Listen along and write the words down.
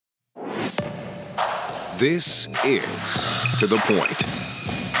This is To The Point,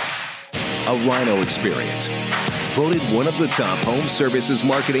 a Rhino experience. Voted one of the top home services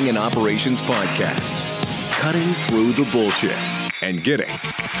marketing and operations podcasts. Cutting through the bullshit and getting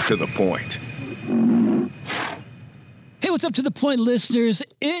to the point. Hey, what's up, To The Point listeners?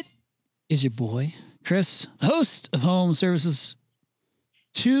 It is your boy, Chris, host of Home Services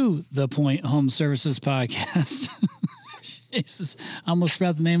To The Point Home Services Podcast. Jesus, I almost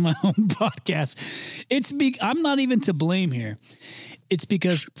forgot the name of my own podcast. I'm not even to blame here. It's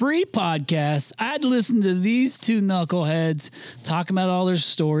because pre-podcast, I'd listen to these two knuckleheads talking about all their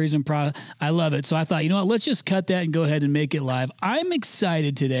stories and I love it. So I thought, you know what, let's just cut that and go ahead and make it live. I'm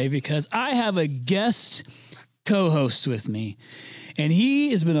excited today because I have a guest co-host with me, and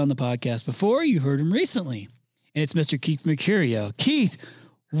he has been on the podcast before. You heard him recently, and it's Mr. Keith Mercurio. Keith,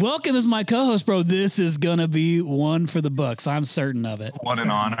 welcome as my co-host, bro. This is going to be one for the books. I'm certain of it. What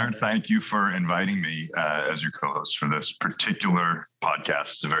an honor. Thank you for inviting me as your co-host for this particular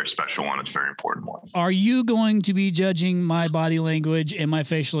podcast. It's a very special one. It's a very important one. Are you going to be judging my body language and my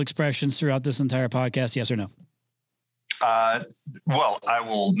facial expressions throughout this entire podcast? Yes or no? Well, I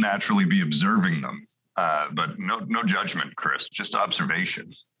will naturally be observing them, but no judgment, Chris, just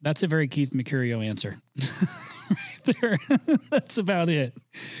observation. That's a very Keith Mercurio answer. There. That's about it.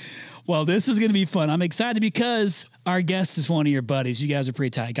 Well, this is going to be fun. I'm excited because our guest is one of your buddies. You guys are pretty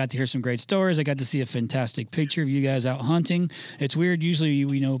tight. I got to hear some great stories. I got to see a fantastic picture of you guys out hunting. It's weird. Usually,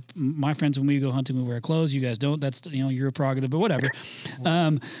 my friends, when we go hunting, we wear clothes. You guys don't. That's, your prerogative, but whatever.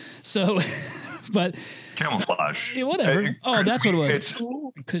 But camouflage. Yeah, whatever. That's what it was.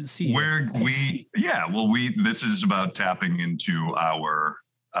 I couldn't see. This is about tapping into our,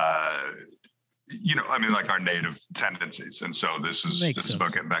 like our native tendencies. And so this is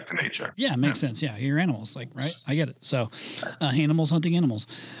about getting back to nature. Yeah, it makes sense. Yeah, you're animals, right? I get it. So animals hunting animals.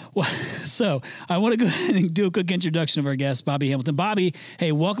 Well, so I want to go ahead and do a quick introduction of our guest, Bobby Hamilton. Bobby,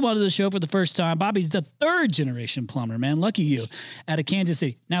 hey, welcome onto the show for the first time. Bobby's the third generation plumber, man. Lucky you, out of Kansas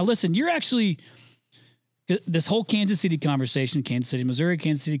City. Now, listen, you're actually... this whole Kansas City conversation, Kansas City, Missouri,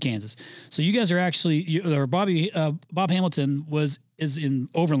 Kansas City, Kansas. So you guys are actually, Bob Hamilton is in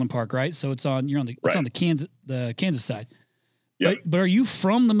Overland Park, right? So it's on the Kansas side. Yep. But are you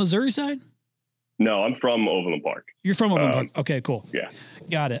from the Missouri side? No, I'm from Overland Park. You're from Overland Park. Okay, cool. Yeah.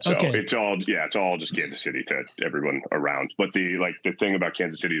 Got it. So okay. It's all just Kansas City to everyone around. But the thing about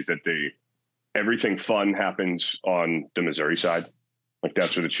Kansas City is that everything fun happens on the Missouri side. Like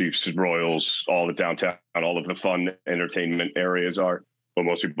that's where the Chiefs, Royals, all the downtown, all of the fun entertainment areas are. But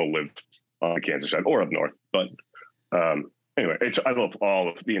most people live on the Kansas side or up north. But anyway, I love all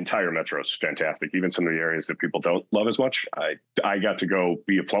of the entire metro. It's fantastic. Even some of the areas that people don't love as much. I got to go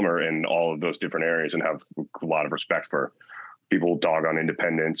be a plumber in all of those different areas and have a lot of respect for people dog on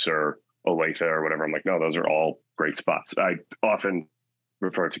Independence or Olathe or whatever. I'm like, no, those are all great spots. I often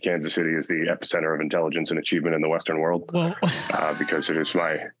refer to Kansas City as the epicenter of intelligence and achievement in the Western world, because it is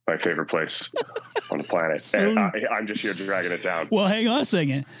my favorite place on the planet. And I'm just here dragging it down. Well, hang on a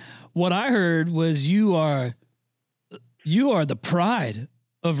second. What I heard was you are the pride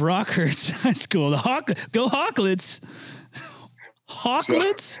of Rockhurst High School. Go Hawklets.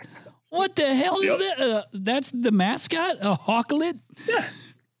 Hawklets? What the hell is that? That's the mascot? A Hawklet? Yeah.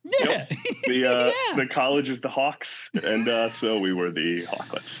 Yeah. Yep. The college is the Hawks, and so we were the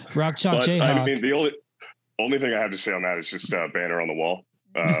Hawklets. Rock Chalk Jayhawk. I mean, the only thing I have to say on that is just banner on the wall.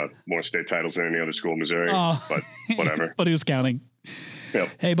 More state titles than any other school in Missouri, but whatever. But he was counting. Yep.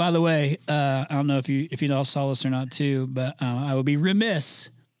 Hey, by the way, I don't know if you all saw this or not too, but I would be remiss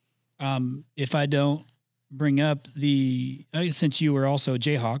if I don't bring up since you were also a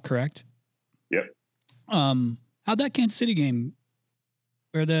Jayhawk, correct? Yep. How'd that Kansas City game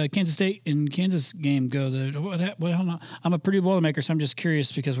or the Kansas State and Kansas game go? I'm a pretty Boilermaker, so I'm just curious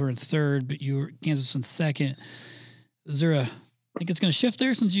because we're in third, but Kansas in second. Is there I think it's going to shift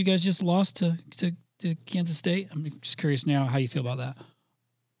there since you guys just lost to Kansas State? I'm just curious now how you feel about that.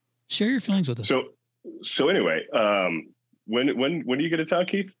 Share your feelings with us. So anyway, when do you get to talk,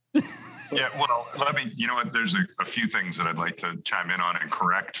 Keith? Yeah, well, there's a few things that I'd like to chime in on and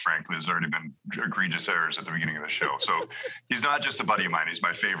correct. Frankly, there's already been egregious errors at the beginning of the show. So he's not just a buddy of mine. He's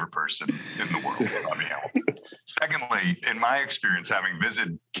my favorite person in the world, Bobby Hamilton. Secondly, in my experience, having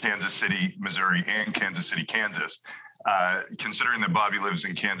visited Kansas City, Missouri, and Kansas City, Kansas, considering that Bobby lives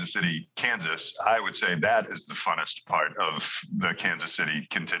in Kansas City, Kansas, I would say that is the funnest part of the Kansas City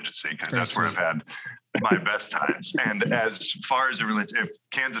contingency, because that's where I've had my best times. And as far as it relates, if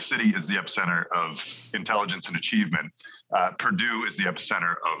Kansas City is the epicenter of intelligence and achievement, Purdue is the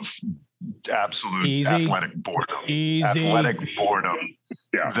epicenter of absolute athletic boredom. Athletic boredom.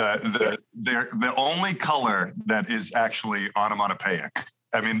 the only color that is actually onomatopoeic.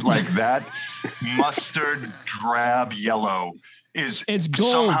 I mean, like that mustard drab yellow it's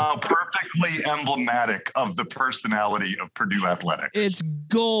gold. Somehow perfectly emblematic of the personality of Purdue athletics. It's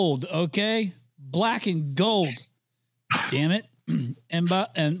gold, okay? Black and gold. Damn it.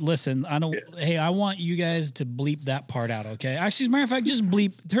 And listen, hey, I want you guys to bleep that part out, okay? Actually, as a matter of fact, just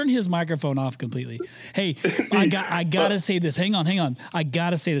turn his microphone off completely. Hey, I gotta say this. Hang on. I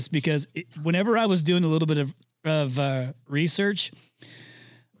gotta say this because whenever I was doing a little bit of research,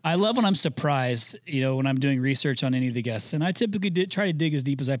 I love when I'm surprised, when I'm doing research on any of the guests. And I typically try to dig as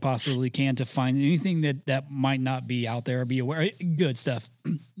deep as I possibly can to find anything that might not be out there or be aware. Good stuff.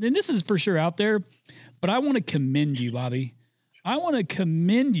 And this is for sure out there, but I want to commend you, Bobby. I want to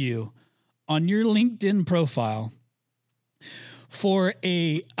commend you on your LinkedIn profile for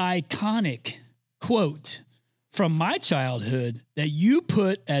a iconic quote from my childhood that you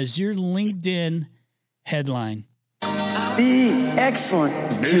put as your LinkedIn headline. Be excellent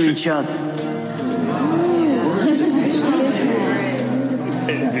to each other.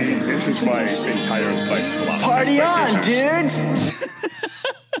 This is my entire life. Party on, dudes!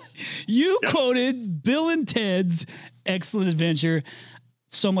 You quoted Bill and Ted's Excellent Adventure.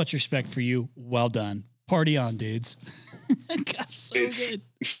 So much respect for you. Well done. Party on, dudes. God, so good.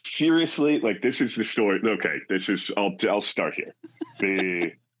 Seriously, like this is the story. Okay, I'll start here.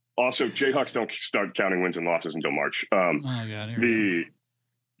 Also, Jayhawks don't start counting wins and losses until March. Oh God!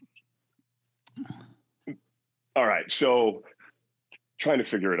 All right, so trying to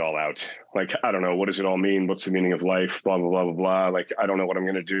figure it all out. Like, I don't know, what does it all mean? What's the meaning of life? Blah, blah, blah, blah, blah. Like, I don't know what I'm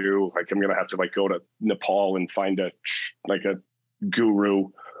going to do. Like, I'm going to have to go to Nepal and find a guru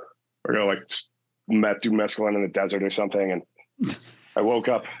or go do mescaline in the desert or something. And I woke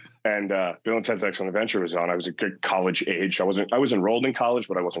up and Bill and Ted's Excellent Adventure was on. I was a good college age. I was enrolled in college,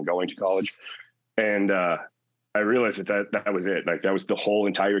 but I wasn't going to college. And I realized that was it. Like, that was the whole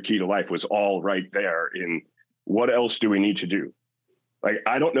entire key to life was all right there in what else do we need to do? Like,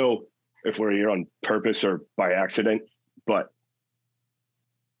 I don't know if we're here on purpose or by accident, but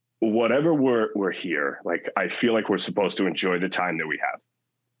whatever we're here, like, I feel like we're supposed to enjoy the time that we have.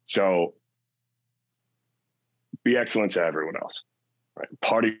 So be excellent to everyone else, right?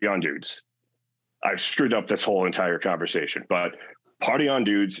 Party on, dudes. I've screwed up this whole entire conversation, but party on,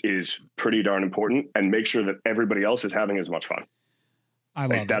 dudes is pretty darn important, and make sure that everybody else is having as much fun. I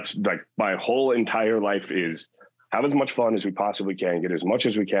love that's like my whole entire life is have as much fun as we possibly can, get as much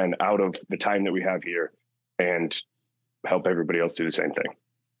as we can out of the time that we have here, and help everybody else do the same thing.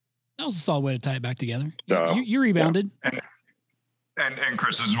 That was a solid way to tie it back together. So, you rebounded. Yeah. And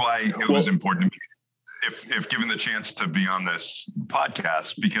Chris, this is why it was important to me if given the chance to be on this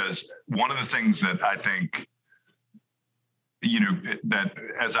podcast, because one of the things that I think, that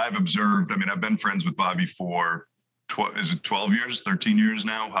as I've observed, I mean, I've been friends with Bobby for 12 years, 13 years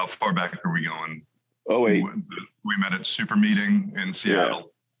now? How far back are we going? Oh, wait. We met at Super Meeting in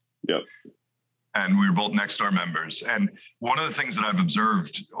Seattle. Yeah. Yep. And we were both Next Star members. And one of the things that I've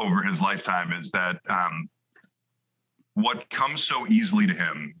observed over his lifetime is that what comes so easily to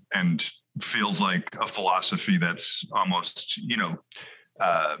him and feels like a philosophy that's almost,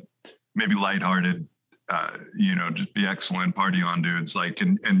 maybe lighthearted, just be excellent, party on, dudes. Like,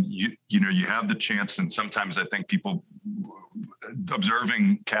 and you have the chance. And sometimes I think people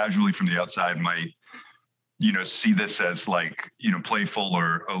observing casually from the outside might, see this as playful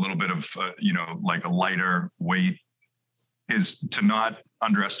or a little bit of, like a lighter weight, is to not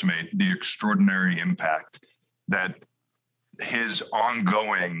underestimate the extraordinary impact that his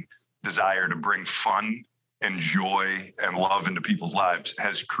ongoing desire to bring fun and joy and love into people's lives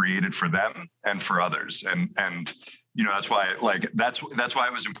has created for them and for others. And that's why that's why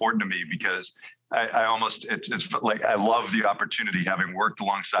it was important to me, because I almost, it's like, I love the opportunity, having worked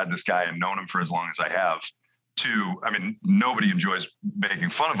alongside this guy and known him for as long as I have, nobody enjoys making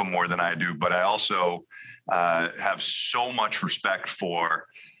fun of him more than I do, but I also have so much respect for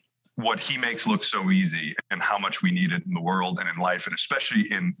what he makes look so easy and how much we need it in the world and in life, and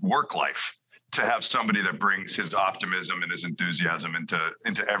especially in work life, to have somebody that brings his optimism and his enthusiasm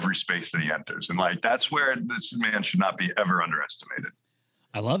into every space that he enters. And that's where this man should not be ever underestimated.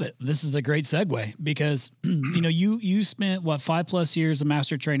 I love it. This is a great segue because, you spent 5+ years a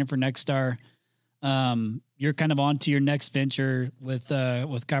master trainer for Next Star. You're kind of on to your next venture with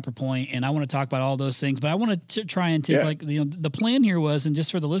CopperPoint, and I want to talk about all those things, but I want to try and take the plan here was, and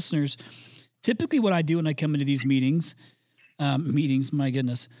just for the listeners, typically what I do when I come into these meetings, my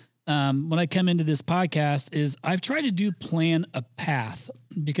goodness, when I come into this podcast is I've tried to plan a path,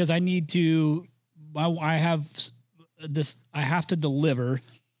 because I need to, I have I have to deliver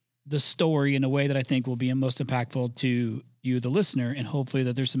the story in a way that I think will be most impactful to you, the listener, and hopefully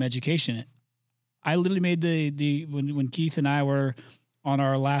that there's some education. I literally made when Keith and I were on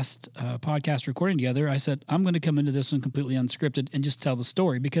our last podcast recording together, I said, I'm going to come into this one completely unscripted and just tell the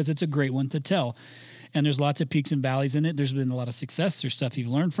story because it's a great one to tell. And there's lots of peaks and valleys in it. There's been a lot of success. There's stuff you've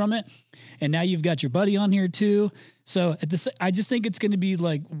learned from it. And now you've got your buddy on here too. So I just think it's going to be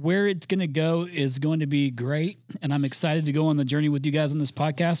like where it's going to go is going to be great. And I'm excited to go on the journey with you guys on this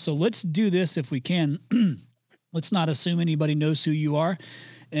podcast. So let's do this if we can. Let's not assume anybody knows who you are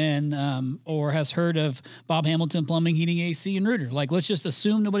and or has heard of Bob Hamilton Plumbing, Heating, AC, and Rooter. Like, let's just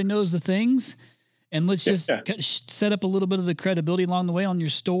assume nobody knows the things. And let's just set up a little bit of the credibility along the way on your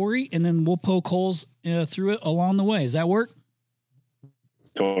story, and then we'll poke holes through it along the way. Does that work?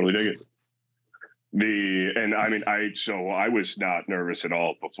 Totally dig it. I was not nervous at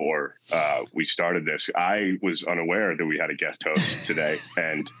all before we started this. I was unaware that we had a guest host today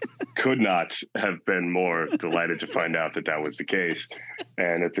and could not have been more delighted to find out that was the case.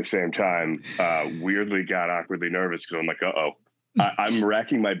 And at the same time, weirdly got awkwardly nervous because I'm like, uh-oh. I'm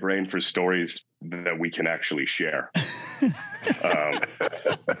racking my brain for stories that we can actually share.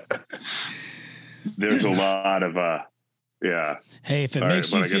 There's a lot of, yeah. Hey, if it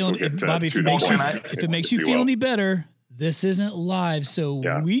makes you feel, Bobby, if it makes you feel any better, this isn't live, so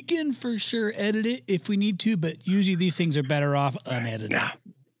we can for sure edit it if we need to, but usually these things are better off unedited.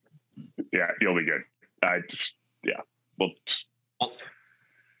 Yeah, you'll be good.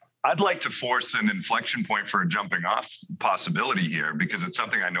 I'd like to force an inflection point for a jumping off possibility here because it's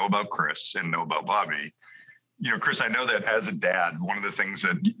something I know about Chris and know about Bobby. You know, Chris, I know that as a dad, one of the things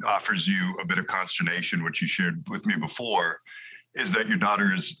that offers you a bit of consternation, which you shared with me before, is that your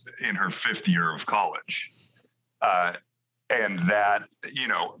daughter is in her 5th year of college. And that, you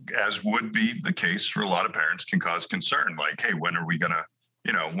know, as would be the case for a lot of parents, can cause concern. Like, hey, when are we gonna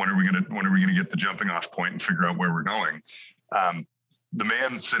get the jumping off point and figure out where we're going? The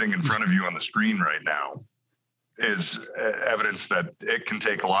man sitting in front of you on the screen right now is evidence that it can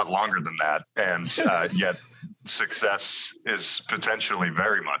take a lot longer than that. And yet success is potentially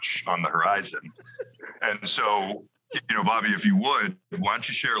very much on the horizon. And so, you know, Bobby, if you would, why don't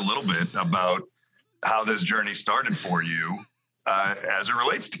you share a little bit about how this journey started for you as it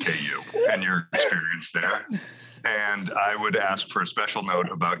relates to KU and your experience there. And I would ask for a special note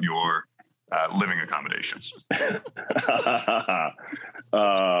about your living accommodations.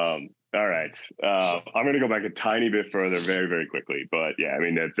 All right. I'm going to go back a tiny bit further very, very quickly. But yeah, I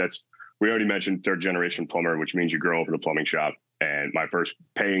mean, that's we already mentioned 3rd generation plumber, which means you grow up in a plumbing shop. And my first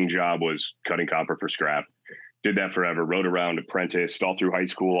paying job was cutting copper for scrap. Did that forever, rode around, apprenticed all through high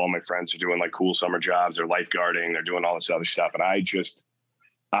school. All my friends are doing like cool summer jobs. They're lifeguarding. They're doing all this other stuff. And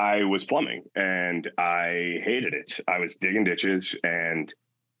I was plumbing and I hated it. I was digging ditches and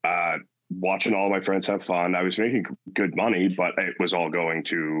watching all my friends have fun. I was making good money, but it was all going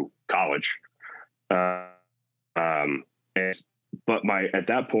to college. At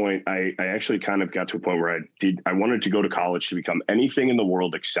that point, I actually kind of got to a point where I wanted to go to college to become anything in the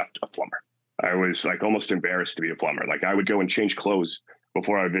world except a plumber. I was like almost embarrassed to be a plumber. Like I would go and change clothes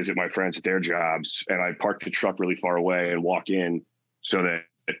before I would visit my friends at their jobs, and I'd park the truck really far away and walk in so that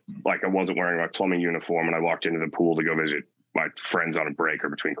like I wasn't wearing my plumbing uniform, and I walked into the pool to go visit my friends on a break or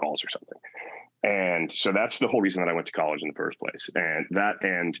between calls or something. And so that's the whole reason that I went to college in the first place. And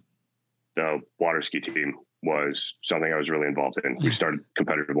the water ski team was something I was really involved in. We started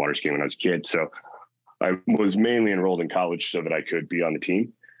competitive water skiing when I was a kid. So I was mainly enrolled in college so that I could be on the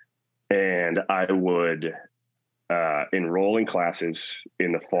team. And I would enroll in classes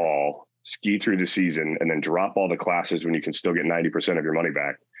in the fall, ski through the season, and then drop all the classes when you can still get 90% of your money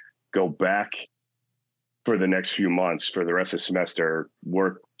back. Go back for the next few months for the rest of the semester,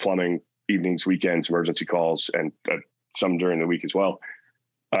 work plumbing, evenings, weekends, emergency calls, and some during the week as well.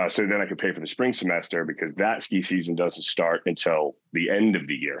 So then I could pay for the spring semester because that ski season doesn't start until the end of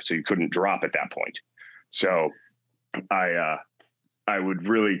the year. So you couldn't drop at that point. So I would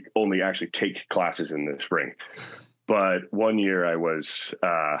really only actually take classes in the spring. But one year I was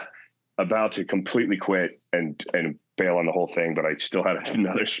about to completely quit and bail on the whole thing, but I still had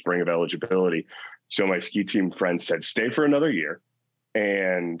another spring of eligibility. So my ski team friends said, stay for another year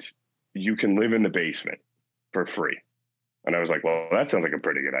and you can live in the basement for free. And I was like, well, that sounds like a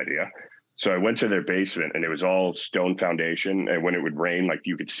pretty good idea. So I went to their basement and it was all stone foundation. And when it would rain, like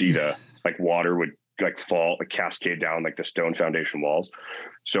you could see the like water would like fall, like cascade down like the stone foundation walls.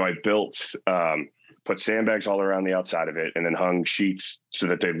 So I built, put sandbags all around the outside of it and then hung sheets so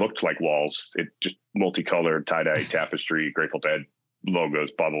that they looked like walls. It just multicolored tie-dye tapestry, Grateful Dead logos,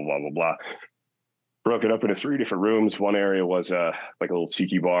 blah, blah, blah, blah, blah. broke it up into 3 different rooms. One area was like a little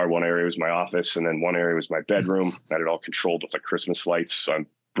tiki bar. One area was my office. And then one area was my bedroom. I had it all controlled with like Christmas lights on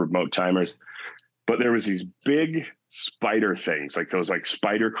remote timers. But there was these big spider things, like those like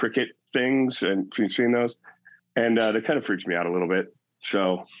spider cricket things. And you've seen those? And they kind of freaked me out a little bit.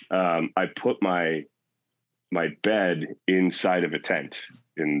 So I put my bed inside of a tent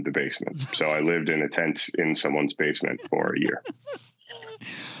in the basement. So I lived in a tent in someone's basement for a year.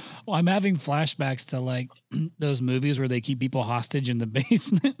 Well, I'm having flashbacks to like those movies where they keep people hostage in the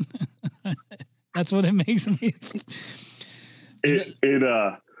basement. That's what it makes me.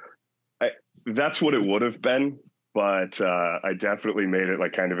 That's what it would have been, but I definitely made it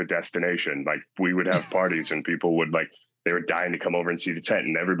like kind of a destination. Like we would have parties and people would like, they were dying to come over and see the tent.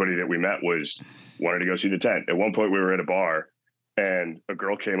 And everybody that we met wanted to go see the tent. At one point we were at a bar and a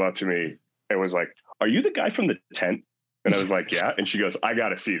girl came up to me and was like, "Are you the guy from the tent?" And I was like, "Yeah." And she goes, "I got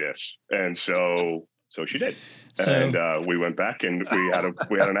to see this." And so she did. And we went back and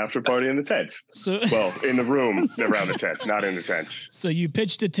we had an after party in the tent. Well, in the room around the tent, not in the tent. So you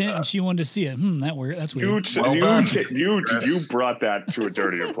pitched a tent and she wanted to see it. That's weird. You brought that to a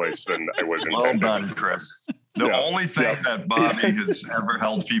dirtier place than I was intended. Well done, Chris. The only thing that Bobby has ever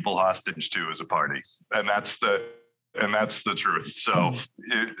held people hostage to is a party. And that's the truth. So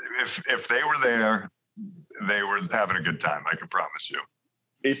if they were there, they were having a good time. I can promise you.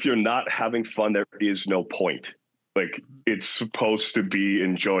 If you're not having fun, there is no point. Like it's supposed to be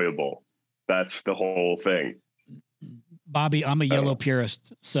enjoyable. That's the whole thing. Bobby, I'm a yellow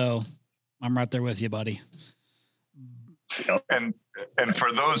purist, so I'm right there with you, buddy. And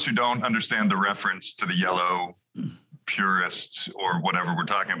for those who don't understand the reference to the yellow purists or whatever we're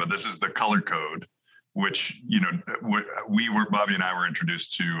talking about, this is the color code, which, Bobby and I were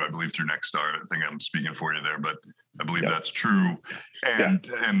introduced to, I believe, through Nexstar. I think I'm speaking for you there, but I believe that's true. And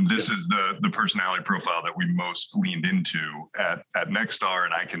this is the personality profile that we most leaned into at Nexstar,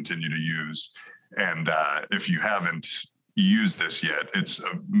 and I continue to use. And if you haven't used this yet, it's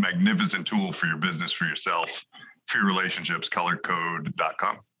a magnificent tool for your business, for yourself, for your relationships.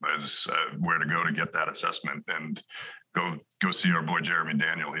 Colorcode.com is where to go to get that assessment, and go see our boy Jeremy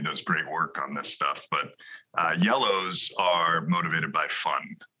Daniel. He does great work on this stuff. But yellows are motivated by fun,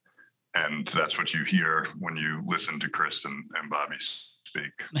 and that's what you hear when you listen to Chris and Bobby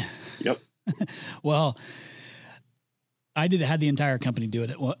speak. Yep. Well, I had the entire company do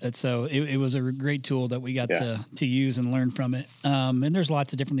it. So it was a great tool that we got to use and learn from it. And there's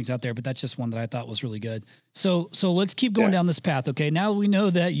lots of different things out there, but that's just one that I thought was really good. So let's keep going down this path. Okay. Now we know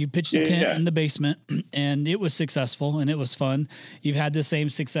that you pitched a tent in the basement and it was successful and it was fun. You've had the same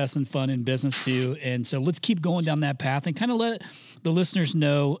success and fun in business too. And so let's keep going down that path and kind of let the listeners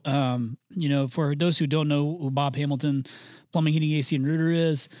know, for those who don't know who Bob Hamilton, Plumbing, Heating, AC, and Rooter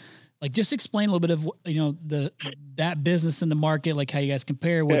is, like, just explain a little bit of, that business in the market, like how you guys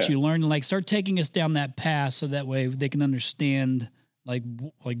compare, what you learned, and like start taking us down that path so that way they can understand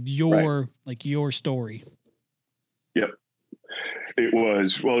your story. Yep.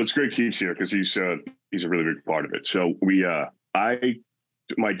 It's great Keith's here because he's a really big part of it. So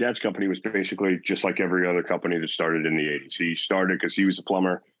my dad's company was basically just like every other company that started in the 80s. He started because he was a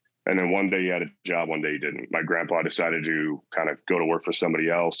plumber. And then one day he had a job, one day he didn't. My grandpa decided to kind of go to work for somebody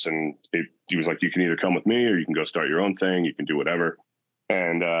else. And he was like, "You can either come with me or you can go start your own thing. You can do whatever."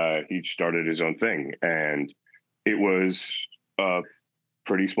 And he started his own thing. And it was a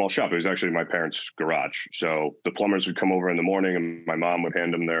pretty small shop. It was actually my parents' garage. So the plumbers would come over in the morning and my mom would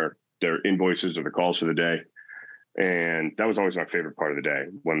hand them their invoices or the calls for the day. And that was always my favorite part of the day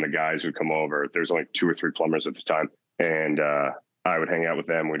when the guys would come over. There's only 2 or 3 plumbers at the time. And I would hang out with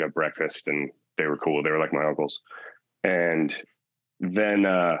them. We'd have breakfast and they were cool. They were like my uncles. And then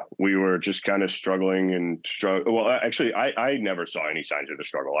we were just kind of struggling. Well, actually, I never saw any signs of the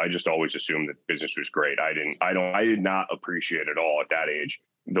struggle. I just always assumed that business was great. I did not appreciate at all at that age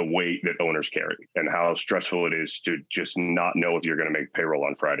the weight that owners carry and how stressful it is to just not know if you're going to make payroll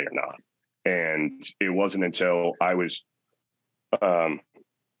on Friday or not. And it wasn't until I was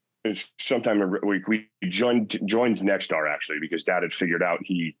sometime we joined Nexstar actually because Dad had figured out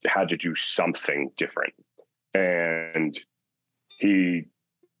he had to do something different, and we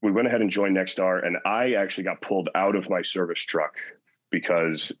went ahead and joined Nexstar, and I actually got pulled out of my service truck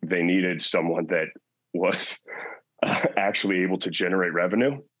because they needed someone that was actually able to generate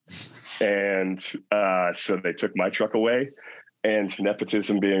revenue, and so they took my truck away. And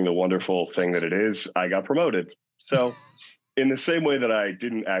nepotism being the wonderful thing that it is, I got promoted. So in the same way that I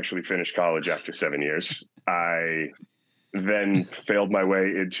didn't actually finish college after 7 years, I then failed my way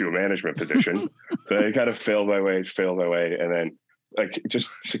into a management position. So I kind of failed my way. And then like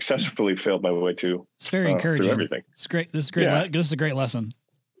just successfully failed my way to. It's very encouraging. Through everything. It's great. This is great. Yeah. This is a great lesson.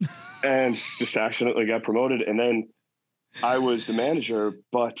 And just accidentally got promoted. And then I was the manager,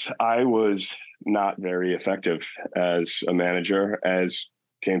 but I was not very effective as a manager, as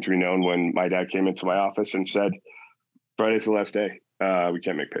came to be known when my dad came into my office and said, Friday's the last day. We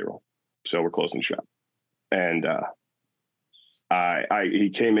can't make payroll. So we're closing shop. And he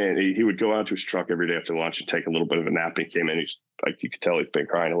came in, he would go out to his truck every day after lunch and take a little bit of a nap. He came in, he's like, you could tell he'd been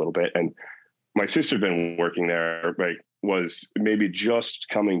crying a little bit. And my sister had been working there, like was maybe just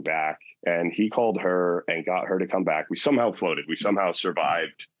coming back, and he called her and got her to come back. We somehow floated. We somehow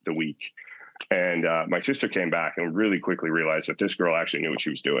survived the week. And my sister came back and really quickly realized that this girl actually knew what she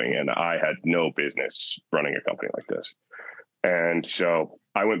was doing. And I had no business running a company like this. And so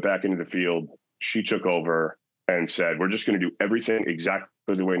I went back into the field. She took over and said, we're just going to do everything exactly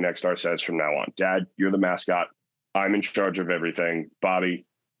the way Nexstar says from now on. Dad, you're the mascot. I'm in charge of everything. Bobby,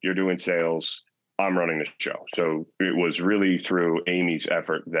 you're doing sales. I'm running the show. So it was really through Amy's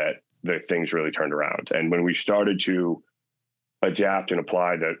effort that the things really turned around. And when we started to adapt and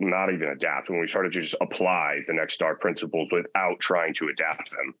apply not even adapt, when we started to just apply the Nexstar principles without trying to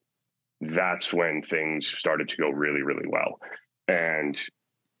adapt them, that's when things started to go really, really well. And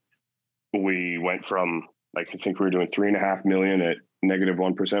we went from, like, I think we were doing $3.5 million at negative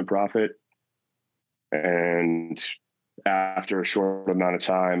 1% profit. And after a short amount of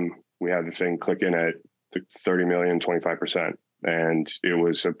time, we had the thing click in at 30 million, 25%. And it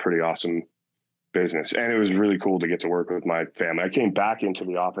was a pretty awesome business. And it was really cool to get to work with my family. I came back into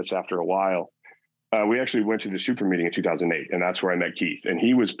the office after a while. We actually went to the super meeting in 2008, and that's where I met Keith. And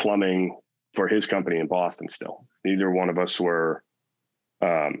he was plumbing for his company in Boston still. Neither one of us were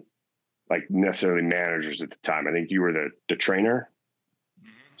like necessarily managers at the time. I think you were the trainer.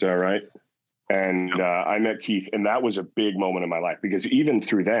 Is that right? And I met Keith, and that was a big moment in my life, because even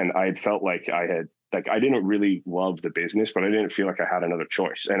through then I had felt like I didn't really love the business, but I didn't feel like I had another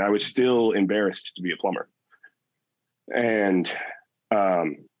choice. And I was still embarrassed to be a plumber. And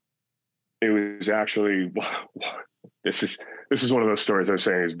it was actually, this is one of those stories I was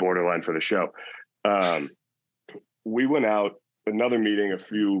saying is borderline for the show. We went out, another meeting a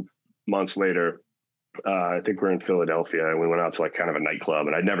few months later. I think we're in Philadelphia, and we went out to like kind of a nightclub,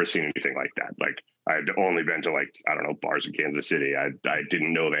 and I'd never seen anything like that. Like I'd only been to, like, I don't know, bars in Kansas City. I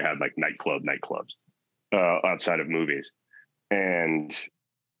didn't know they had like nightclubs outside of movies. And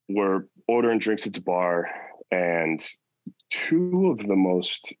we're ordering drinks at the bar, and two of the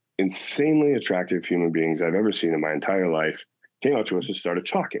most insanely attractive human beings I've ever seen in my entire life came up to us and started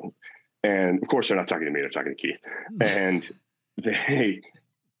talking. And of course, they're not talking to me, they're talking to Keith. And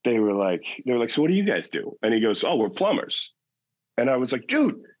they were like, so what do you guys do? And he goes, oh, we're plumbers. And I was like,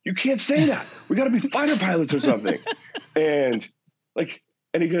 dude, you can't say that. We got to be fighter pilots or something. And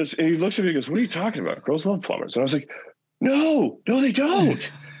he goes, and he looks at me and goes, what are you talking about? Girls love plumbers. And I was like, no, they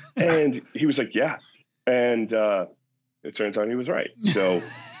don't. And he was like, yeah. And it turns out he was right. So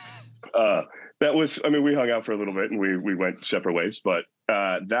that was, I mean, we hung out for a little bit and we went separate ways, but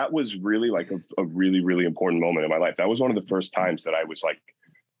that was really like a really, really important moment in my life. That was one of the first times that I was like,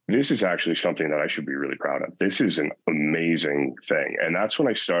 this is actually something that I should be really proud of. This is an amazing thing. And that's when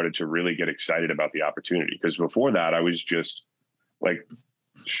I started to really get excited about the opportunity. Because before that, I was just like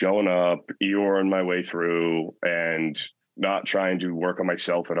showing up, Eeyoreing my way through, and not trying to work on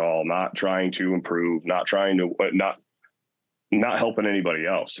myself at all, not trying to improve, not trying to, not helping anybody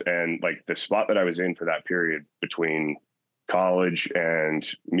else. And like the spot that I was in for that period between college and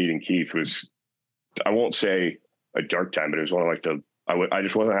meeting Keith was, I won't say a dark time, but it was one of like I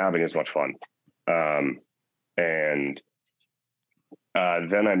just wasn't having as much fun. Then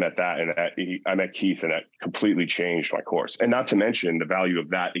I met I met Keith, and that completely changed my course. And not to mention the value of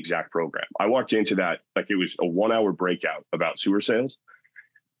that exact program. I walked into that, like it was a 1-hour breakout about sewer sales.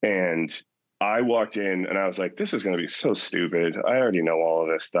 And I walked in and I was like, this is going to be so stupid. I already know all of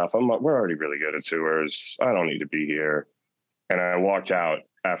this stuff. We're already really good at sewers. I don't need to be here. And I walked out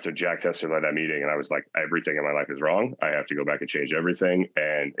after Jack Tester led that meeting, and I was like, everything in my life is wrong. I have to go back and change everything.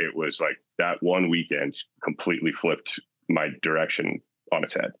 And it was like that one weekend completely flipped my direction on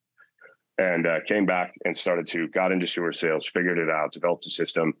its head. And came back and got into sewer sales, figured it out, developed a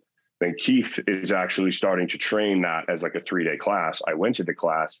system. Then Keith is actually starting to train that as like a 3-day class. I went to the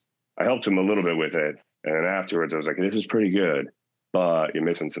class. I helped him a little bit with it. And then afterwards I was like, this is pretty good, but you're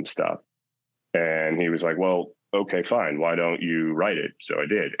missing some stuff. And he was like, well, okay, fine. Why don't you write it? So I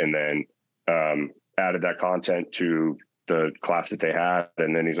did. And then added that content to the class that they had.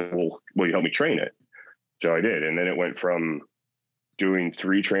 And then he's like, well, will you help me train it? So I did. And then it went from doing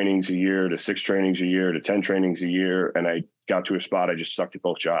 3 trainings a year to 6 trainings a year to 10 trainings a year. And I got to a spot, I just sucked at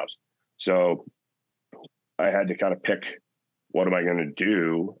both jobs. So I had to kind of pick, what am I going to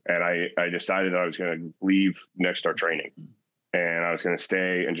do? And I decided I was going to leave Nexstar training, and I was going to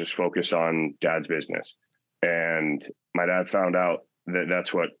stay and just focus on Dad's business. And my dad found out that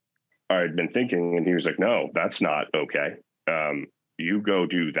that's what I had been thinking. And he was like, no, that's not okay. You go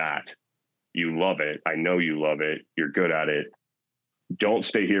do that. You love it. I know you love it. You're good at it. Don't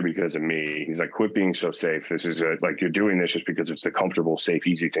stay here because of me. He's like, quit being so safe. This is like, you're doing this just because it's the comfortable, safe,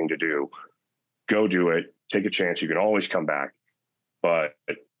 easy thing to do. Go do it. Take a chance. You can always come back, but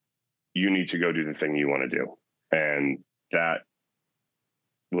you need to go do the thing you want to do. And that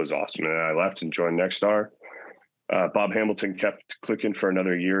was awesome. And I left and joined Nexstar. Bob Hamilton kept clicking for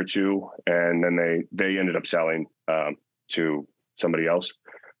another year or two, and then they ended up selling to somebody else.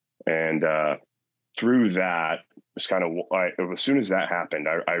 And through that, it's kind of, as soon as that happened,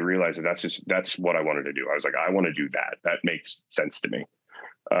 I realized that that's what I wanted to do. I was like, I want to do that. That makes sense to me.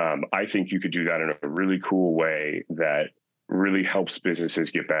 I think you could do that in a really cool way that really helps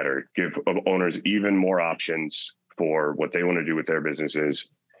businesses get better, give owners even more options for what they want to do with their businesses.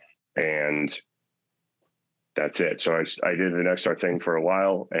 And that's it. So I did the Nexstar thing for a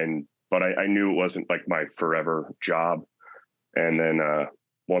while, but I knew it wasn't like my forever job. And then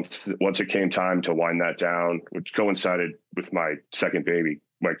once it came time to wind that down, which coincided with my second baby,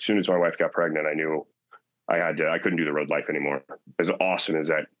 like as soon as my wife got pregnant, I knew I couldn't do the road life anymore. As awesome as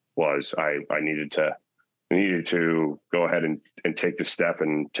that was, I needed to go ahead and take the step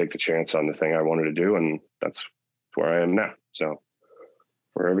and take the chance on the thing I wanted to do. And that's where I am now. So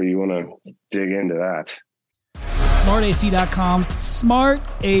wherever you want to dig into that. SmartAC.com,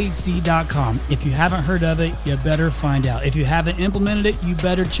 SmartAC.com. If you haven't heard of it, you better find out. If you haven't implemented it, you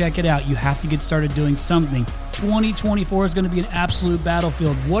better check it out. You have to get started doing something. 2024 is going to be an absolute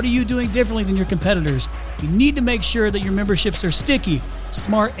battlefield. What are you doing differently than your competitors? You need to make sure that your memberships are sticky.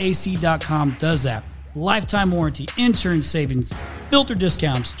 SmartAC.com does that. Lifetime warranty, insurance savings, filter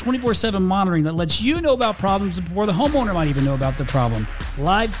discounts, 24/7 monitoring that lets you know about problems before the homeowner might even know about the problem.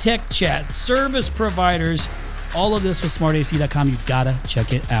 Live tech chat, service providers, all of this with SmartAC.com. You gotta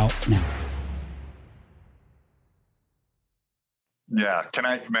check it out now. Yeah,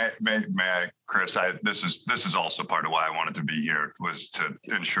 may I, Chris? This is also part of why I wanted to be here, was to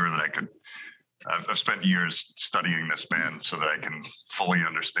ensure that I could. I've spent years studying this man so that I can fully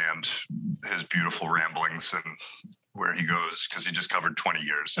understand his beautiful ramblings and where he goes, because he just covered 20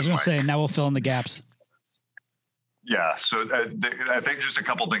 years. I was going to say, now we'll fill in the gaps. Yeah, so I think just a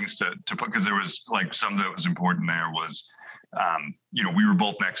couple things to put, because there was like some that was important there was, we were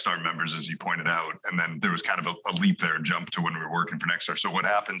both Nexstar members, as you pointed out, and then there was kind of a leap there, a jump to when we were working for Nexstar. So what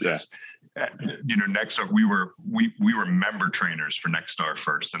happens is, Nexstar, we were member trainers for Nexstar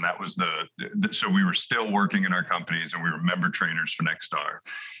first, and that was so we were still working in our companies, and we were member trainers for Nexstar,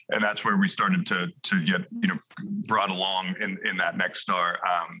 and that's where we started to get brought along in that Nexstar.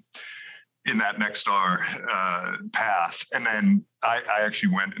 In that Nexstar path. And then I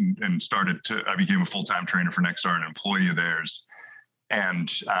actually went and I became a full-time trainer for Nexstar, an employee of theirs.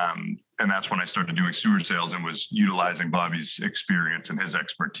 And that's when I started doing sewer sales and was utilizing Bobby's experience and his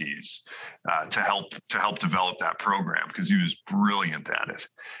expertise to help develop that program, because he was brilliant at it.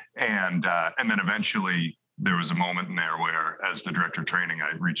 And then eventually there was a moment in there where, as the director of training,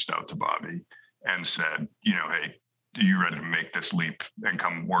 I reached out to Bobby and said, hey, are you ready to make this leap and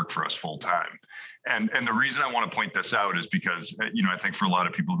come work for us full time? And the reason I want to point this out is because, I think for a lot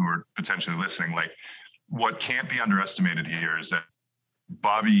of people who are potentially listening, like, what can't be underestimated here is that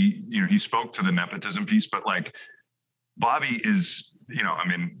Bobby, he spoke to the nepotism piece, but like, Bobby is,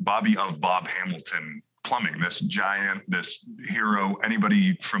 Bobby of Bob Hamilton Plumbing, this giant, this hero.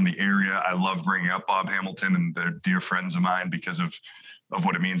 Anybody from the area, I love bringing up Bob Hamilton, and they're dear friends of mine because of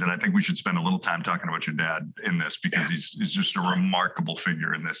what it means. And I think we should spend a little time talking about your dad in this, because he's just a remarkable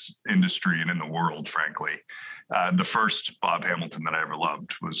figure in this industry and in the world, frankly. The first Bob Hamilton that I ever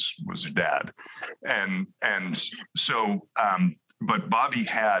loved was your dad. And so, but Bobby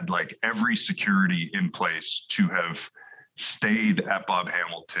had like every security in place to have stayed at Bob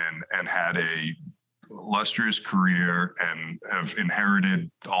Hamilton and had a illustrious career and have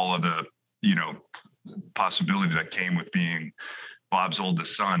inherited all of the, possibility that came with being Bob's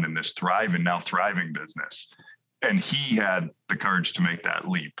oldest son in this now thriving business. And he had the courage to make that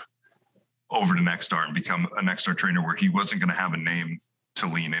leap over to Nexstar and become a Nexstar trainer, where he wasn't going to have a name to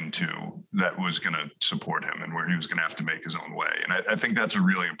lean into that was going to support him, and where he was going to have to make his own way. And I think that's a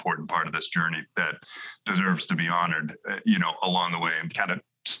really important part of this journey that deserves to be honored, along the way, and kind of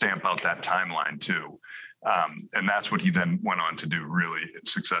stamp out that timeline too. And that's what he then went on to do really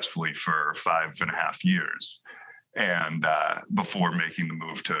successfully for 5.5 years. And before making the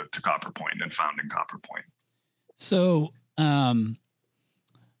move to CopperPoint and founding CopperPoint. So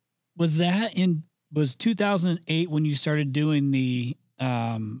was 2008 when you started doing the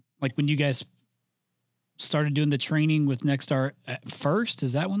like when you guys started doing the training with Nexstar at first?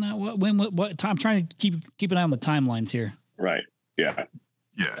 Is that when that what time? I'm trying to keep an eye on the timelines here. Right. Yeah.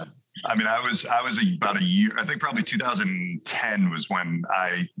 Yeah. I mean, I was about a year, I think probably 2010 was when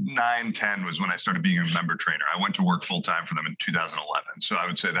 10 was when I started being a member trainer. I went to work full time for them in 2011. So I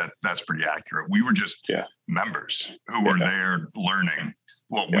would say that that's pretty accurate. We were just members who were there learning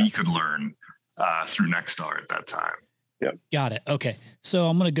what we could learn through Nexstar at that time. Yeah. Got it. Okay. So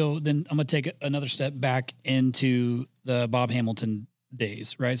I'm going to take another step back into the Bob Hamilton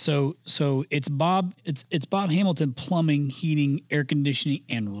days, right? So it's Bob Hamilton plumbing, heating, air conditioning,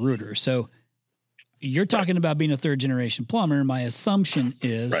 and rooter. So you're talking about being a third generation plumber. My assumption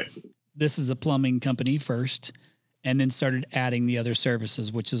is this is a plumbing company first, and then started adding the other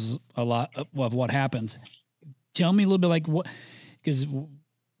services, which is a lot of what happens. Tell me a little bit like what, because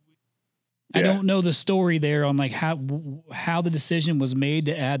I don't know the story there on like how the decision was made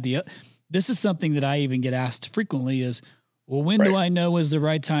to add this is something that I even get asked frequently is, well, when do I know is the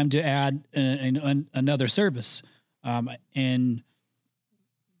right time to add another service? And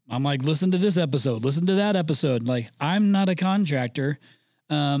I'm like, listen to this episode, listen to that episode. Like, I'm not a contractor.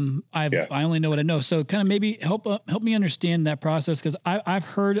 I only know what I know. So kind of maybe help me understand that process. Cause I've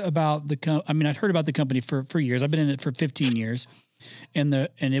heard about I've heard about the company for years. I've been in it for 15 years and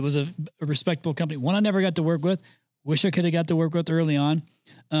it was a respectable company. One I never got to work with, wish I could have got to work with early on,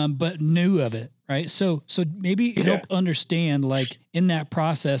 but knew of it. Right. So maybe help understand, like in that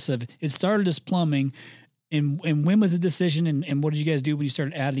process of it started as plumbing and when was the decision and what did you guys do when you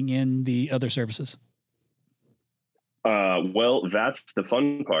started adding in the other services? Well, that's the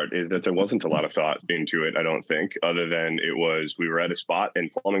fun part is that there wasn't a lot of thought into it. I don't think other than we were at a spot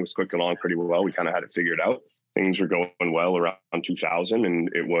and plumbing was clicking along pretty well. We kind of had it figured out. Things were going well around 2000 and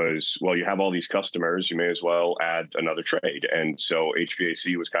it was, well, you have all these customers, you may as well add another trade. And so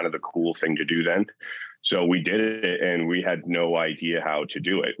HVAC was kind of the cool thing to do then. So we did it and we had no idea how to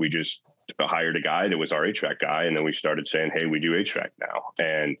do it. We just hired a guy that was our HVAC guy. And then we started saying, hey, we do HVAC now.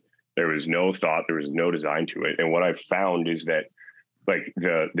 And there was no thought, there was no design to it. And what I've found is that like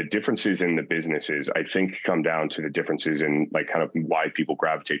the differences in the businesses, I think come down to the differences in like kind of why people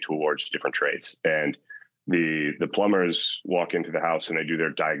gravitate towards different trades. And the plumbers walk into the house and they do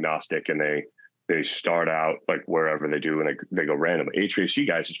their diagnostic and they start out like wherever they do and they go randomly. HVAC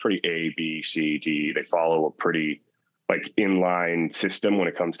guys, it's pretty A, B, C, D. They follow a pretty like inline system when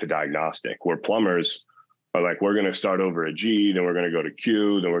it comes to diagnostic, where plumbers are like, we're going to start over a G, then we're going to go to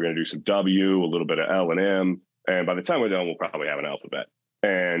Q, then we're going to do some W, a little bit of L and M. And by the time we're done, we'll probably have an alphabet.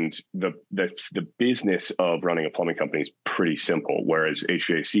 And the business of running a plumbing company is pretty simple, whereas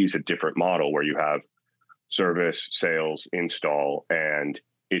HVAC is a different model where you have service, sales, install, and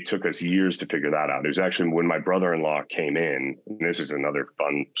it took us years to figure that out. It was actually when my brother-in-law came in, and this is another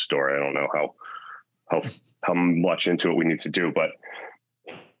fun story. I don't know how much into it we need to do, but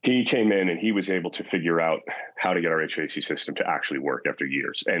he came in and he was able to figure out how to get our HVAC system to actually work after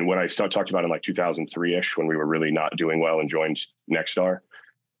years. And when I talked about in like 2003-ish, when we were really not doing well and joined Nexstar,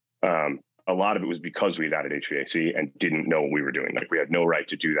 a lot of it was because we had added HVAC and didn't know what we were doing. Like we had no right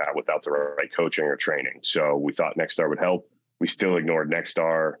to do that without the right coaching or training. So we thought Nexstar would help. We still ignored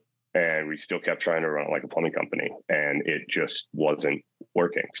Nexstar and we still kept trying to run it like a plumbing company and it just wasn't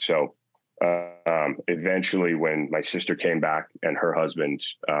working. So eventually when my sister came back and her husband,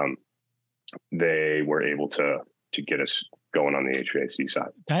 they were able to get us going on the HVAC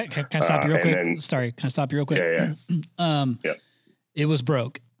side. Can I stop you real quick? Sorry. Can I stop you real quick? Yeah. It was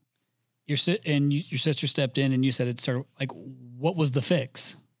broke. Your sister stepped in and you said it started like, what was the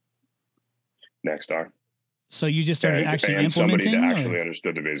fix? Nexstar. So you just started actually implementing? Somebody that actually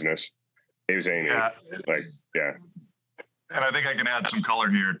understood the business. It was Amy. And I think I can add some color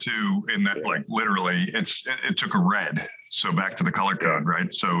here too, in that like literally it took a red. So back to the color code,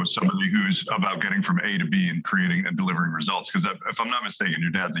 right? So somebody who's about getting from A to B and creating and delivering results. Because if I'm not mistaken,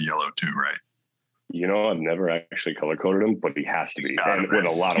 your dad's a yellow too, right? You know, I've never actually color coded him, but he has to be, and with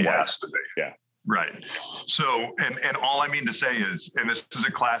a lot of work. Has to be. Yeah. Right. So, and all I mean to say is, and this is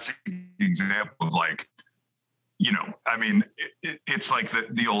a classic example of like, you know, I mean, it's like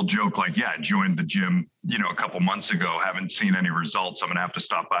the old joke, like, yeah, I joined the gym, you know, a couple months ago, haven't seen any results. I'm going to have to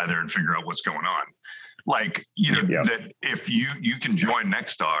stop by there and figure out what's going on. Like, you know, that if you can join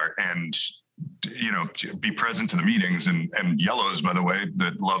Nexstar and be present to the meetings, and yellows, by the way,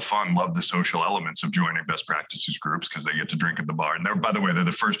 that love fun, love the social elements of joining best practices groups because they get to drink at the bar. And by the way, they're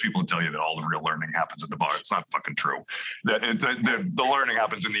the first people to tell you that all the real learning happens at the bar. It's not fucking true. The learning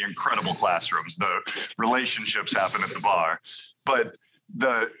happens in the incredible classrooms. The relationships happen at the bar. But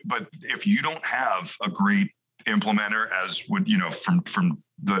if you don't have a great implementer, as would, from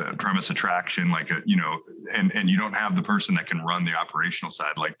the premise attraction, and you don't have the person that can run the operational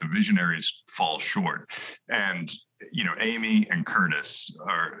side, like the visionaries fall short. And, Amy and Curtis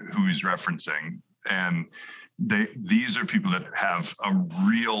are who he's referencing. And these are people that have a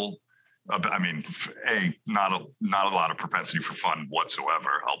real, not a lot of propensity for fun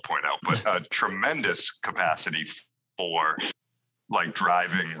whatsoever, I'll point out, but a tremendous capacity for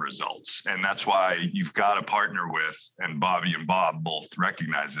driving results. And that's why you've got to partner with, and Bobby and Bob both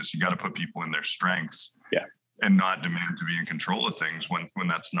recognize this, you got to put people in their strengths, and not demand to be in control of things when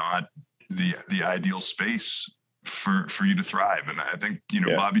that's not the ideal space for you to thrive. And I think,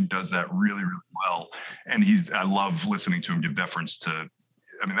 Bobby does that really, really well. And I love listening to him give deference to,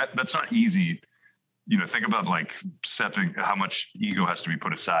 that's not easy. Think about stepping, how much ego has to be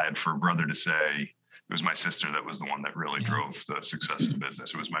put aside for a brother to say, it was my sister that was the one that really drove the success of the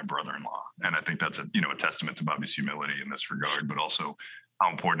business. It was my brother-in-law. And I think that's a testament to Bobby's humility in this regard, but also how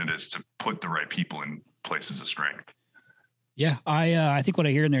important it is to put the right people in places of strength. Yeah. I think what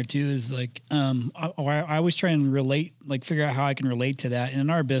I hear in there too is I always try and relate, figure out how I can relate to that. And in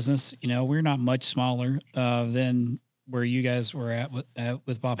our business, we're not much smaller than where you guys were at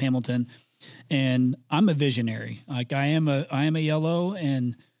with Bob Hamilton. And I'm a visionary. I am a yellow,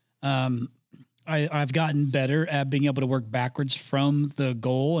 and, I've gotten better at being able to work backwards from the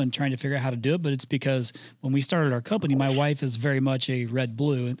goal and trying to figure out how to do it. But it's because when we started our company, my wife is very much a red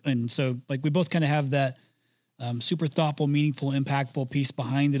blue. And so we both kind of have that super thoughtful, meaningful, impactful piece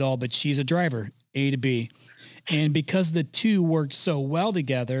behind it all. But she's a driver, A to B. And because the two worked so well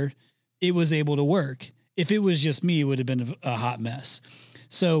together, it was able to work. If it was just me, it would have been a hot mess.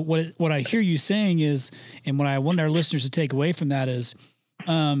 So what I hear you saying is, and what I want our listeners to take away from that is,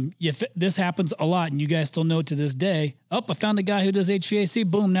 if this happens a lot and you guys still know to this day, I found a guy who does HVAC,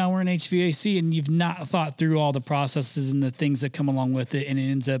 boom, now we're in HVAC, and you've not thought through all the processes and the things that come along with it. And it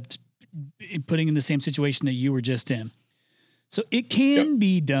ends up putting in the same situation that you were just in. So it can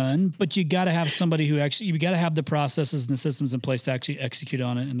be done, but you got to have somebody you got to have the processes and the systems in place to actually execute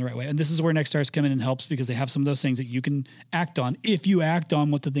on it in the right way. And this is where Nextars come in and helps, because they have some of those things that you can act on if you act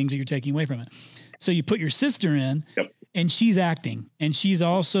on what the things that you're taking away from it. So you put your sister in, and she's acting, and she's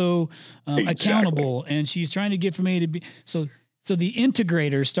also accountable, and she's trying to get from A to B. So the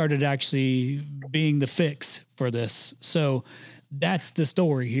integrator started actually being the fix for this. So that's the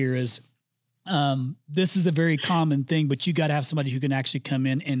story here is, this is a very common thing, but you got to have somebody who can actually come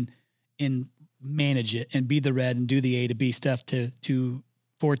in and manage it and be the red and do the A to B stuff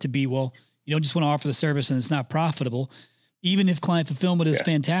for it to be, well, you don't just want to offer the service and it's not profitable. Even if client fulfillment is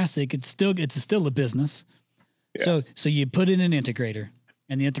fantastic, it's still a business. Yeah. So you put in an integrator,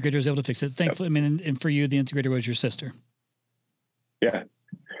 and the integrator is able to fix it. Thankfully, and for you, the integrator was your sister. Yeah.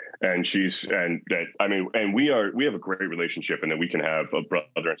 And we have a great relationship, and then we can have a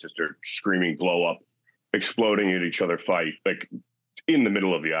brother and sister screaming, blow up, exploding at each other, fight in the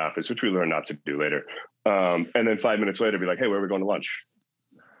middle of the office, which we learn not to do later. And then 5 minutes later, be like, hey, where are we going to lunch?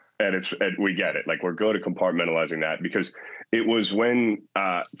 And we get it. We're good at compartmentalizing that, because it was when,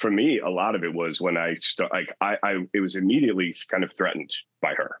 for me, a lot of it was when I was immediately kind of threatened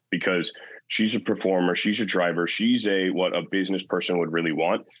by her, because she's a performer, she's a driver, she's what a business person would really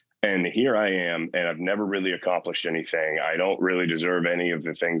want. And here I am, and I've never really accomplished anything. I don't really deserve any of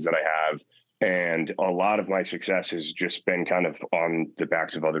the things that I have. And a lot of my success has just been kind of on the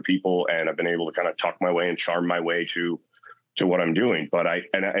backs of other people. And I've been able to kind of talk my way and charm my way to what I'm doing. But I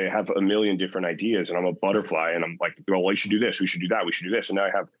have a million different ideas, and I'm a butterfly, and I'm like, well, we should do this. We should do that. We should do this. And now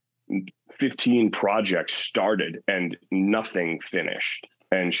I have 15 projects started and nothing finished.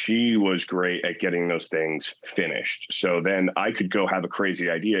 And she was great at getting those things finished. So then I could go have a crazy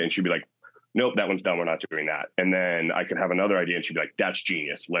idea, and she'd be like, nope, that one's done. We're not doing that. And then I could have another idea, and she'd be like, that's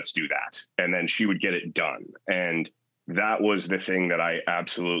genius. Let's do that. And then she would get it done. And that was the thing that I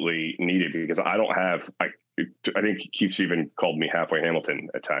absolutely needed, because I don't have, I think Keith's even called me halfway Hamilton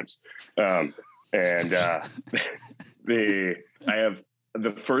at times. I have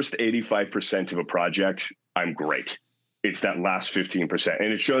the first 85% of a project, I'm great. It's that last 15%.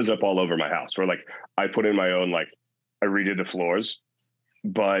 And it shows up all over my house, where I put in my own, I redid the floors,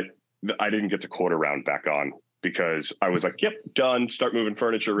 but I didn't get the quarter round back on, because I was like, yep, done. Start moving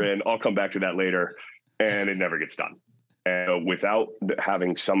furniture in. I'll come back to that later. And it never gets done. And without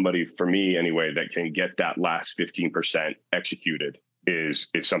having somebody, for me anyway, that can get that last 15% executed is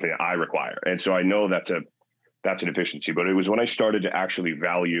something that I require. And so I know that's a deficiency, but it was when I started to actually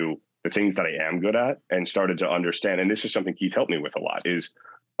value the things that I am good at and started to understand, and this is something Keith helped me with a lot, is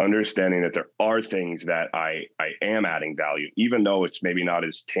understanding that there are things that I am adding value, even though it's maybe not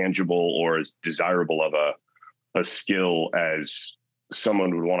as tangible or as desirable of a skill as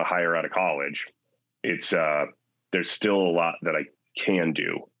someone would want to hire out of college. It's there's still a lot that I can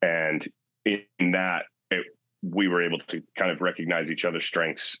do. And in that, we were able to kind of recognize each other's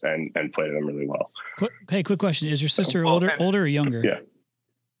strengths and play to them really well. Quick question. Is your sister older or younger? Yeah.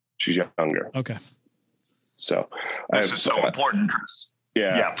 She's younger. Okay. So this is so important, Chris.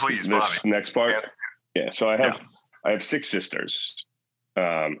 Yeah, please, this Bobby. Next part. Yeah. So I have 6 sisters,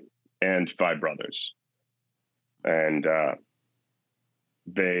 and 5 brothers. And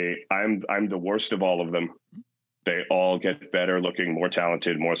I'm the worst of all of them. They all get better looking, more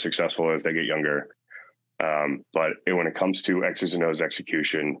talented, more successful as they get younger. But when it comes to X's and O's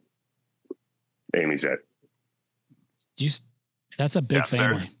execution, Amy's it. That's a big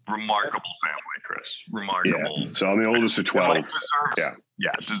family. Remarkable family, Chris. Remarkable. Yeah. So I'm the oldest of 12. It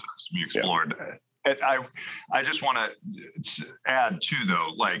deserves to be explored. And I just want to add too, though,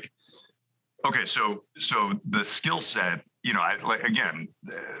 like, okay, so the skill set,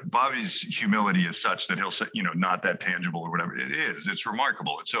 Bobby's humility is such that he'll say, not that tangible or whatever it is. It's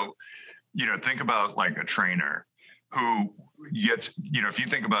remarkable. And so, think about like a trainer who gets, if you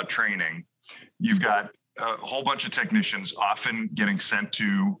think about training, you've got a whole bunch of technicians often getting sent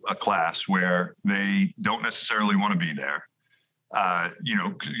to a class where they don't necessarily want to be there. You're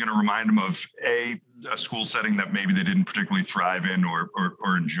going to remind them of a school setting that maybe they didn't particularly thrive in or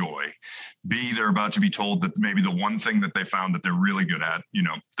enjoy. B, they're about to be told that maybe the one thing that they found that they're really good at,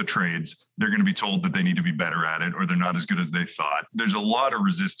 the trades, they're going to be told that they need to be better at it, or they're not as good as they thought. There's a lot of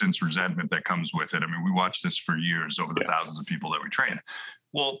resistance, resentment that comes with it. I mean, we watched this for years over the thousands of people that we train.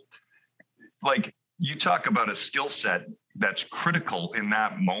 Well, like, you talk about a skill set that's critical in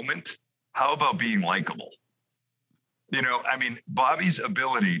that moment. How about being likable? Bobby's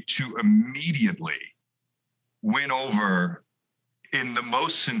ability to immediately win over, in the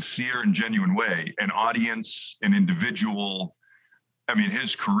most sincere and genuine way, an audience, an individual.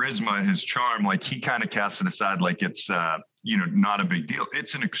 His charisma, his charm, like, he kind of casts it aside like it's, not a big deal.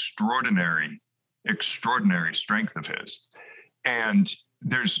 It's an extraordinary strength of his. And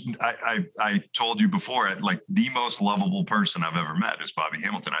I told you before, like, the most lovable person I've ever met is Bobby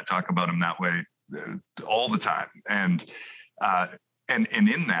Hamilton. I talk about him that way all the time. And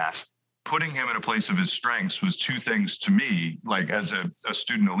in that, putting him in a place of his strengths was 2 things to me, like, as a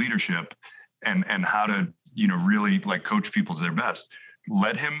student of leadership and how to, really like coach people to their best.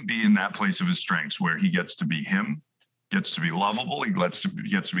 Let him be in that place of his strengths where he gets to be him, gets to be lovable, he gets to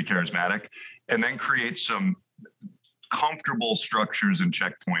be charismatic, and then create some comfortable structures and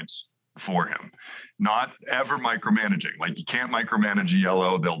checkpoints for him. Not ever micromanaging. Like, you can't micromanage a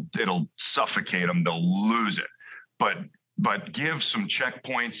yellow. It'll suffocate them. They'll lose it. But give some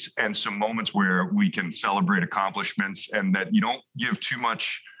checkpoints and some moments where we can celebrate accomplishments, and that you don't give too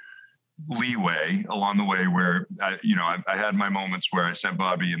much leeway along the way, where I had my moments where I sent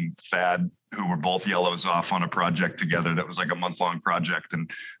Bobby and Thad, who were both yellows, off on a project together that was like a month-long project, and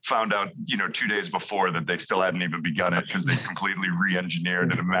found out 2 days before that they still hadn't even begun it because they completely re-engineered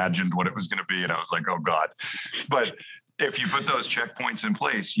and imagined what it was going to be, and I was like, oh God. But if you put those checkpoints in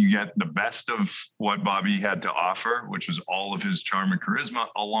place, you get the best of what Bobby had to offer, which was all of his charm and charisma,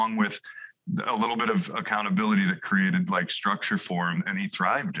 along with a little bit of accountability that created like structure for him, and he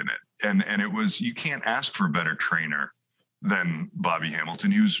thrived in it. And it was, you can't ask for a better trainer than Bobby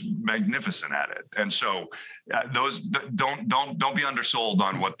Hamilton. He was magnificent at it. And so don't be undersold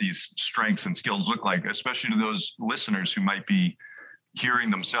on what these strengths and skills look like, especially to those listeners who might be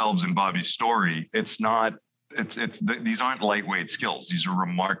hearing themselves in Bobby's story. These aren't lightweight skills. These are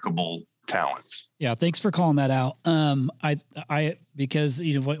remarkable talents. Yeah. Thanks for calling that out. Because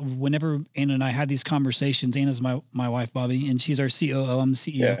whenever Anna and I had these conversations, Anna's my wife, Bobby, and she's our COO. I'm the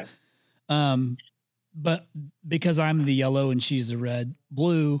CEO. Yeah. But because I'm the yellow and she's the red,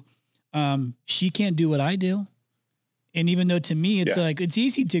 blue, she can't do what I do. And even though to me, it's like, it's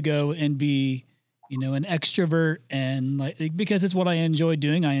easy to go and be, an extrovert, and like, because it's what I enjoy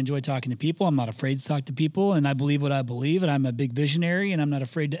doing. I enjoy talking to people. I'm not afraid to talk to people, and I believe what I believe, and I'm a big visionary, and I'm not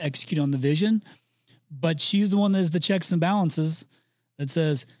afraid to execute on the vision. But she's the one that is the checks and balances that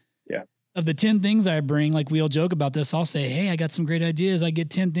says, of the 10 things I bring, like we all joke about this, I'll say, hey, I got some great ideas. I get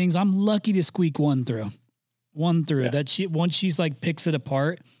 10 things. I'm lucky to squeak one through that once she's like picks it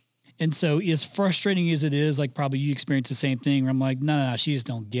apart And so as frustrating as it is, like probably you experience the same thing where I'm like, no, she just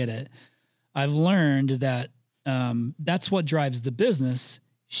don't get it. I've learned that that's what drives the business.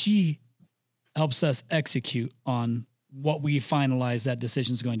 She helps us execute on what we finalize that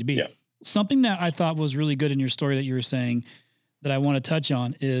decision is going to be. Yeah. Something that I thought was really good in your story that you were saying that I want to touch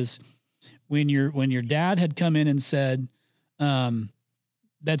on is when your dad had come in and said,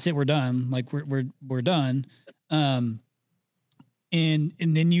 that's it, we're done. Like we're done. And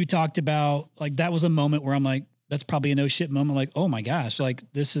then you talked about like, that was a moment where I'm like, that's probably a no shit moment. Like, oh my gosh, like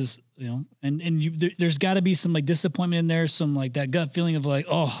this is, and there's gotta be some like disappointment in there. Some like that gut feeling of like,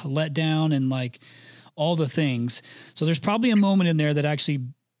 oh, let down and like all the things. So there's probably a moment in there that actually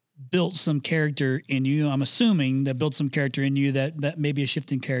built some character in you. I'm assuming that built some character in you that may be a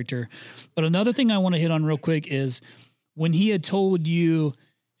shift in character. But another thing I want to hit on real quick is when he had told you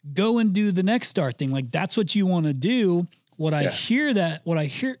go and do the next start thing, like that's what you want to do. What I hear in that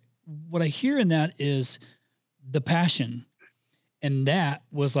is the passion. And that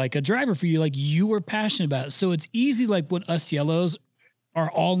was like a driver for you. Like you were passionate about it. So it's easy. Like when us yellows are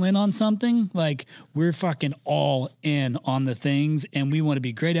all in on something, like we're fucking all in on the things and we want to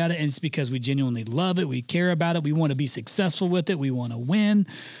be great at it. And it's because we genuinely love it. We care about it. We want to be successful with it. We want to win.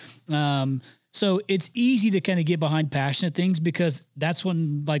 So it's easy to kind of get behind passionate things because that's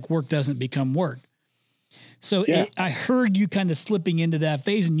when like work doesn't become work. So I heard you kind of slipping into that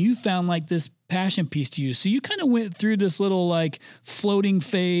phase and you found like this passion piece to you. So you kind of went through this little like floating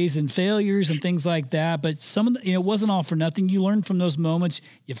phase and failures and things like that. But some of the, it wasn't all for nothing. You learned from those moments.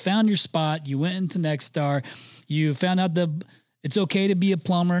 You found your spot. You went into Next Star. You found out it's okay to be a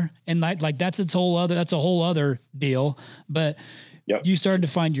plumber. And like that's a whole other deal. But you started to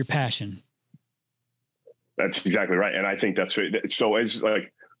find your passion. That's exactly right. And I think that's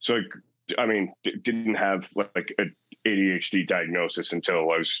I mean, didn't have like an ADHD diagnosis until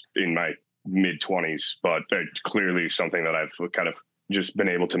I was in my mid-20s, but clearly something that I've kind of just been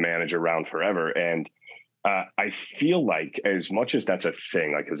able to manage around forever. And I feel like as much as that's a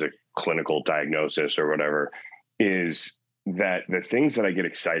thing, like as a clinical diagnosis or whatever, is that the things that I get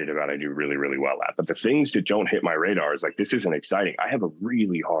excited about, I do really, really well at. But the things that don't hit my radar is like, this isn't exciting. I have a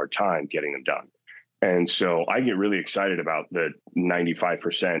really hard time getting them done. And so I get really excited about the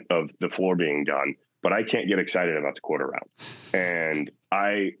 95% of the floor being done, but I can't get excited about the quarter round. And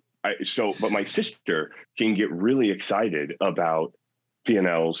but my sister can get really excited about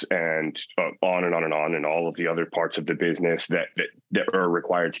P&Ls and on and on and on and all of the other parts of the business that are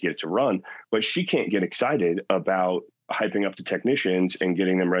required to get it to run. But she can't get excited about hyping up the technicians and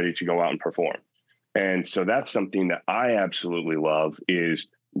getting them ready to go out and perform. And so that's something that I absolutely love, is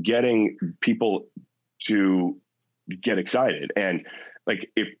getting people to get excited. And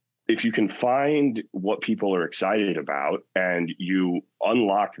like, if you can find what people are excited about and you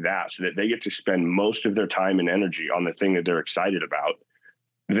unlock that so that they get to spend most of their time and energy on the thing that they're excited about,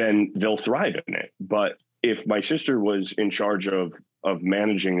 then they'll thrive in it. But if my sister was in charge of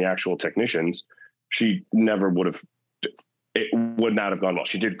managing the actual technicians, it would not have gone well.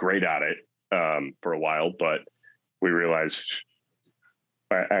 She did great at it for a while, but we realized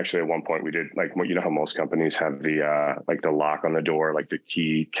actually at one point we did, like, you know how most companies have the like the lock on the door, like the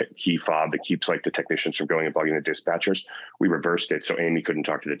key fob that keeps like the technicians from going and bugging the dispatchers. We reversed it so Amy couldn't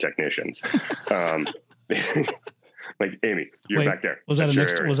talk to the technicians. Like, Amy, you're back there. Was that a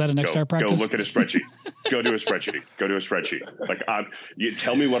next star practice? Go look at a spreadsheet. Go do a spreadsheet. Like, you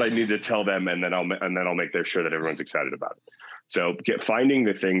tell me what I need to tell them, and then I'll make sure that everyone's excited about it. So finding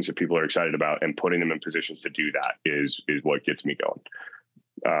the things that people are excited about and putting them in positions to do that is what gets me going.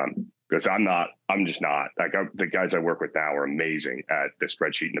 Because I'm just not like, the guys I work with now are amazing at the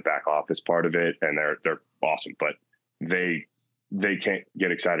spreadsheet and the back office part of it. And they're awesome, but they can't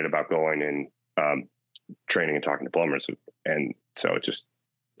get excited about going and, training and talking to plumbers. And so it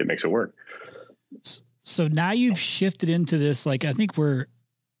makes it work. So now you've shifted into this, like, I think we're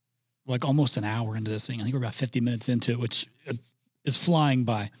like almost an hour into this thing. I think we're about 50 minutes into it, which is flying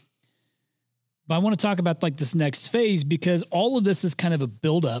by. But I want to talk about like this next phase, because all of this is kind of a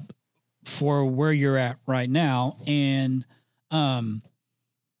buildup for where you're at right now. And I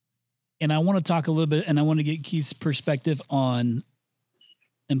want to talk a little bit, and I want to get Keith's perspective on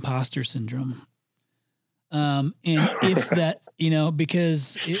imposter syndrome. And if that,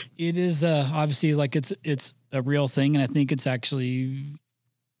 because it is obviously like it's a real thing. And I think it's actually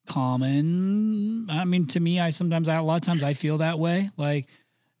common. I mean, to me, a lot of times I feel that way. Like,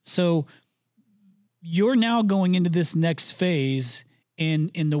 so you're now going into this next phase,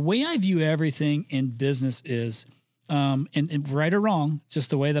 and the way I view everything in business is, and right or wrong, just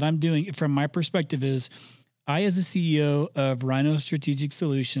the way that I'm doing it from my perspective is, I, as the CEO of Rhino Strategic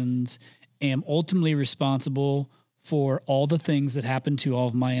Solutions, am ultimately responsible for all the things that happen to all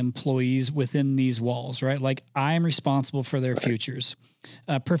of my employees within these walls, right? Like I am responsible for their futures,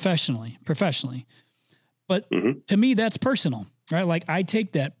 professionally. But to me, that's personal, right? Like I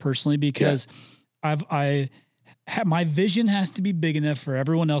take that personally because my vision has to be big enough for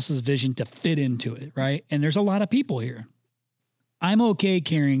everyone else's vision to fit into it, right? And there's a lot of people here. I'm okay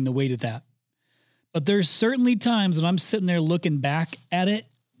carrying the weight of that. But there's certainly times when I'm sitting there looking back at it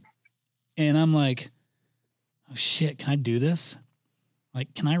and I'm like, oh shit, can I do this?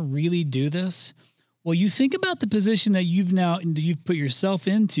 Like, can I really do this? Well, you think about the position that you've put yourself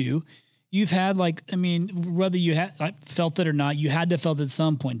into. You've had whether you had felt it or not, you had to felt it at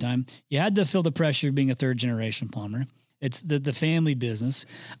some point in time. You had to feel the pressure of being a third generation plumber. It's the family business.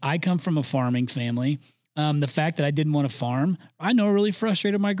 I come from a farming family. The fact that I didn't want to farm, I know really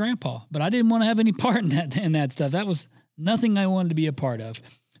frustrated my grandpa, but I didn't want to have any part in that stuff. That was nothing I wanted to be a part of.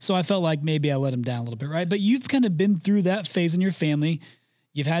 So I felt like maybe I let him down a little bit, right? But you've kind of been through that phase in your family.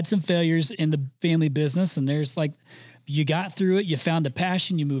 You've had some failures in the family business, and there's you got through it, you found a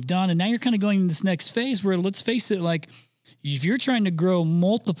passion, you moved on, and now you're kind of going in this next phase where, let's face it, like if you're trying to grow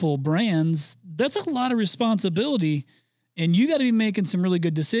multiple brands, that's a lot of responsibility. And you got to be making some really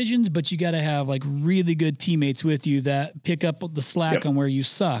good decisions, but you got to have like really good teammates with you that pick up the slack on where you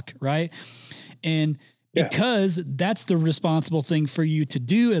suck, right? And because that's the responsible thing for you to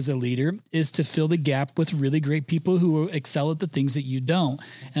do as a leader is to fill the gap with really great people who excel at the things that you don't.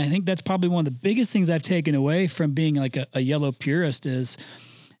 And I think that's probably one of the biggest things I've taken away from being like a yellow purist is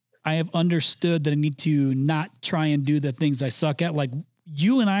I have understood that I need to not try and do the things I suck at. Like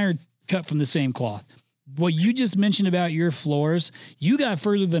you and I are cut from the same cloth. What you just mentioned about your floors, you got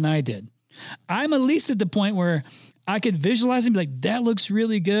further than I did. I'm at least at the point where I could visualize and be like, that looks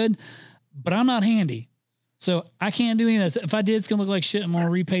really good, but I'm not handy. So I can't do any of this. If I did, it's going to look like shit. I'm going to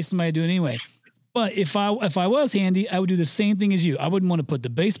repay somebody to do it anyway. But if I was handy, I would do the same thing as you. I wouldn't want to put the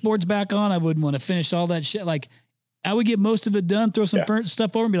baseboards back on. I wouldn't want to finish all that shit. Like I would get most of it done, throw some burnt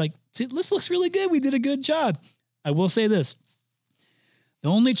stuff over and be like, see, this looks really good. We did a good job. I will say this. The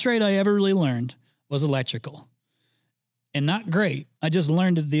only trade I ever really learned was electrical, and not great. I just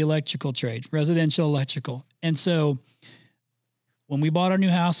learned the electrical trade, residential electrical. And so when we bought our new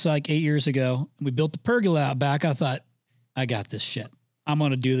house like 8 years ago, we built the pergola out back. I thought, I got this shit. I'm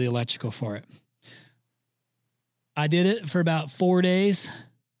going to do the electrical for it. I did it for about 4 days,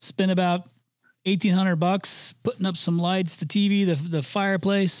 spent about $1,800 putting up some lights, the TV, the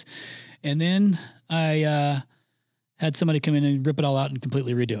fireplace. And then I had somebody come in and rip it all out and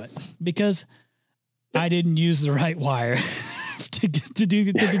completely redo it because I didn't use the right wire to get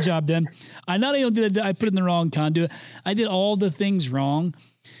the job done. I not only did I put in the wrong conduit, I did all the things wrong.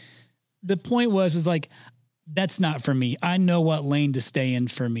 The point is like, that's not for me. I know what lane to stay in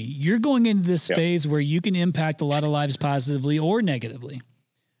for me. You're going into this phase where you can impact a lot of lives positively or negatively.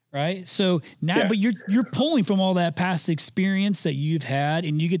 Right. So now, but you're pulling from all that past experience that you've had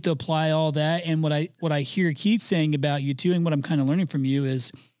and you get to apply all that. And what I hear Keith saying about you too, and what I'm kind of learning from you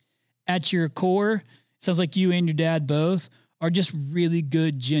is at your core, sounds like you and your dad both are just really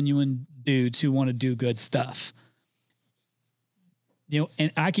good, genuine dudes who want to do good stuff.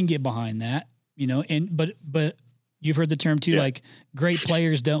 And I can get behind that, but you've heard the term too, like great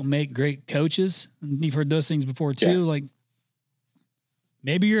players don't make great coaches. And you've heard those things before too. Like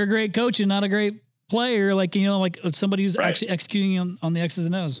maybe you're a great coach and not a great player. Like, like somebody who's actually executing on the X's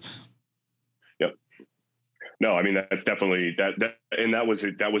and O's. No, I mean, that's definitely and that was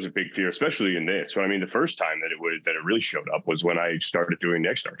a big fear, especially in this. But I mean, the first time that it really showed up was when I started doing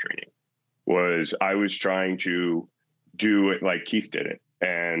Nexstar training. I was trying to do it like Keith did it,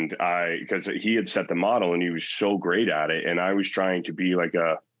 and because he had set the model and he was so great at it, and I was trying to be like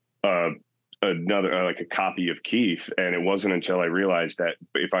another like a copy of Keith, and it wasn't until I realized that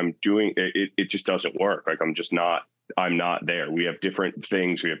if I'm doing it, it just doesn't work. Like I'm not there. We have different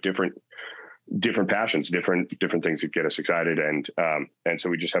things. We have different passions, different things that get us excited. And so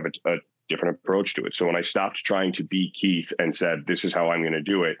we just have a different approach to it. So when I stopped trying to be Keith and said, this is how I'm going to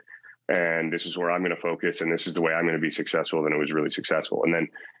do it, and this is where I'm going to focus, and this is the way I'm going to be successful, then it was really successful. And then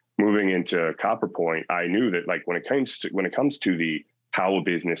moving into CopperPoint, I knew that like when it comes to the how a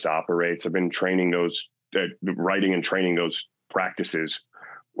business operates, I've been training those, writing and training those practices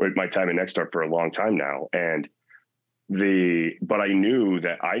with my time at Nexstar for a long time now. But I knew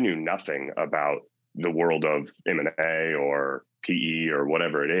that I knew nothing about the world of M&A or PE or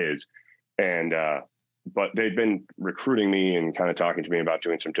whatever it is. And, but they'd been recruiting me and kind of talking to me about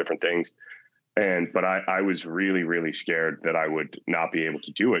doing some different things. But I was really, really scared that I would not be able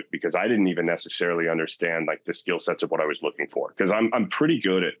to do it because I didn't even necessarily understand like the skill sets of what I was looking for. Because I'm pretty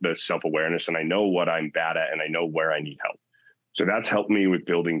good at the self-awareness and I know what I'm bad at and I know where I need help. So that's helped me with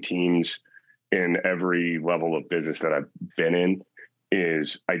building teams in every level of business that I've been in,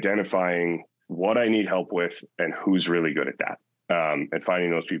 is identifying what I need help with and who's really good at that, and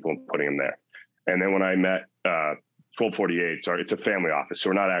finding those people and putting them there. And then when I met 1248, sorry, it's a family office. So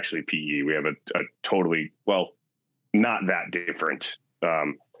we're not actually PE. We have a totally, well, not that different,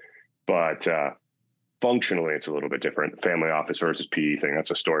 but functionally it's a little bit different. Family office versus PE thing.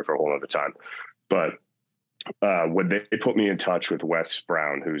 That's a story for a whole other time. But when they put me in touch with Wes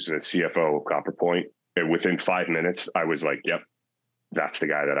Brown, who's the CFO of CopperPoint, and within 5 minutes, I was like, yep, that's the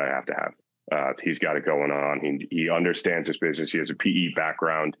guy that I have to have. He's got it going on. He understands his business. He has a PE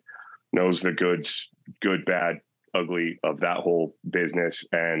background, knows the good, bad, ugly of that whole business.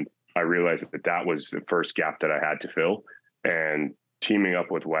 And I realized that was the first gap that I had to fill. And teaming up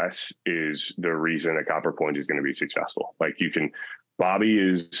with Wes is the reason that CopperPoint is going to be successful. Like Bobby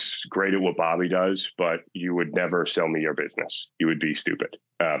is great at what Bobby does, but you would never sell me your business. You would be stupid.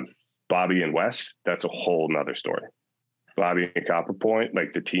 Bobby and Wes, that's a whole nother story. Bobby and CopperPoint,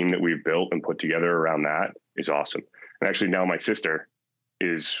 like the team that we've built and put together around that is awesome. And actually now my sister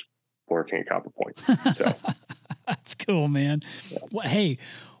is working at CopperPoint. So that's cool, man. Yeah. Well, hey,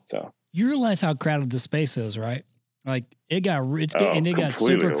 so you realize how crowded the space is, right? Like it got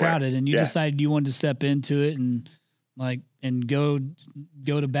super crowded, and you decided you wanted to step into it and go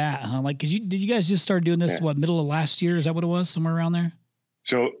to bat, huh? Like, did you guys just start doing this? Yeah. What, middle of last year? Is that what it was? Somewhere around there?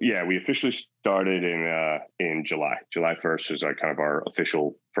 So yeah, we officially started in July. July 1st is kind of our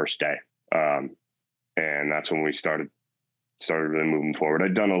official first day, and that's when we started really moving forward.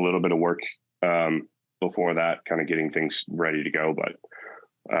 I'd done a little bit of work before that, kind of getting things ready to go, but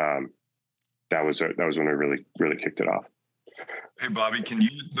that was when I really kicked it off. Hey, Bobby, can you,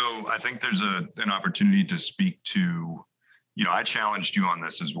 though, I think there's an opportunity to speak to, I challenged you on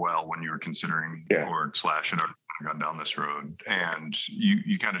this as well when you were considering org / had gone down this road, and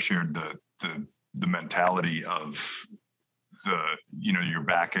you kind of shared the mentality of your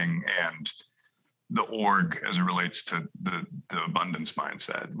backing and the org as it relates to the abundance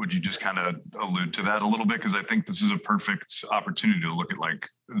mindset. Would you just kind of allude to that a little bit? Because I think this is a perfect opportunity to look at like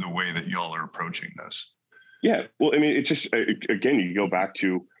the way that y'all are approaching this. Yeah. Well, I mean, it's just, again, you go back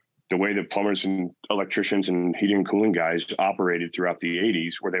to the way that plumbers and electricians and heating and cooling guys operated throughout the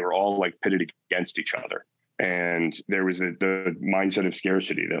 80s, where they were all like pitted against each other. And there was the mindset of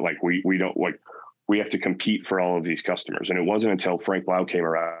scarcity that like, we don't like, we have to compete for all of these customers. And it wasn't until Frank Lau came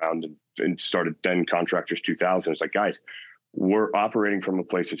around and started then Contractors 2000. It's like, guys, we're operating from a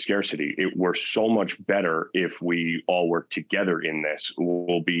place of scarcity. We're so much better if we all work together in this.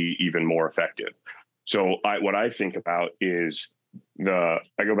 We'll be even more effective. So what I think about is I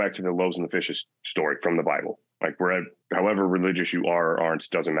go back to the loaves and the fishes story from the Bible. Like however religious you are or aren't,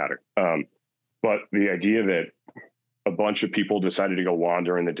 doesn't matter. But the idea that a bunch of people decided to go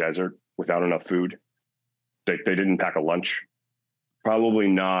wander in the desert without enough food, they didn't pack a lunch, probably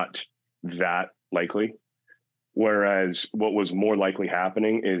not that likely. Whereas what was more likely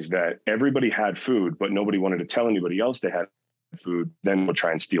happening is that everybody had food, but nobody wanted to tell anybody else they had food, then would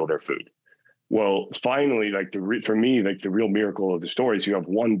try and steal their food. Well, finally, like for me, like the real miracle of the story is you have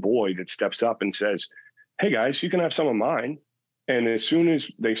one boy that steps up and says, hey guys, you can have some of mine. And as soon as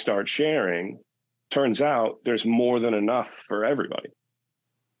they start sharing, turns out there's more than enough for everybody.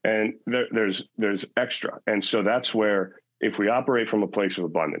 And there's extra. And so that's where, if we operate from a place of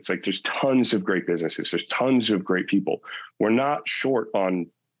abundance, like there's tons of great businesses, there's tons of great people. We're not short on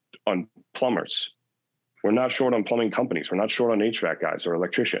plumbers. We're not short on plumbing companies. We're not short on HVAC guys or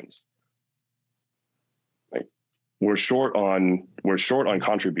electricians. Like we're short on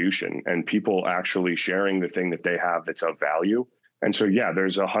contribution and people actually sharing the thing that they have that's of value. And so, yeah,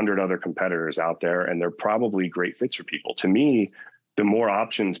 there's 100 other competitors out there, and they're probably great fits for people. To me, the more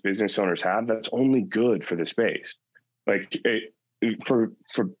options business owners have, that's only good for the space. Like for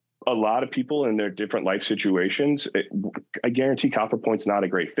a lot of people in their different life situations, I guarantee CopperPoint's not a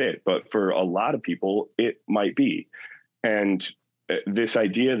great fit, but for a lot of people, it might be. And this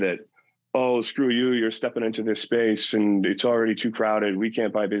idea that, oh, screw you, you're stepping into this space and it's already too crowded. We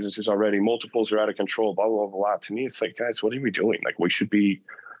can't buy businesses already. Multiples are out of control, blah, blah, blah, blah. To me, it's like, guys, what are we doing? Like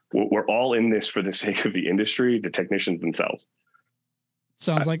we're all in this for the sake of the industry, the technicians themselves.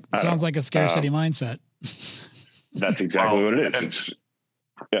 Sounds like a scarcity mindset. That's exactly what it is.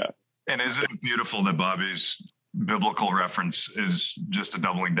 Yeah. And isn't it beautiful that Bobby's biblical reference is just a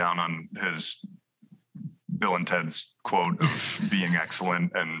doubling down on his Bill and Ted's quote of being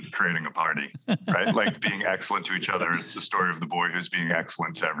excellent and creating a party, right? Like being excellent to each other. It's the story of the boy who's being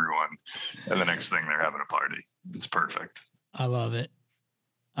excellent to everyone. And the next thing they're having a party. It's perfect. I love it.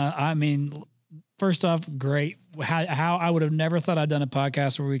 I mean, first off, great. How I would have never thought I'd done a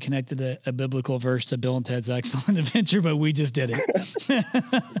podcast where we connected a biblical verse to Bill and Ted's Excellent Adventure, but we just did it.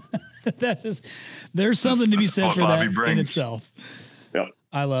 There's something to be said for that in itself. Yep.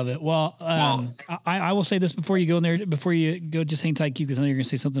 I love it. Well, I will say this before you go in there, before you go, just hang tight, Keith, because I know you're going to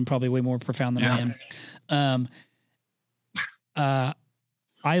say something probably way more profound than I am.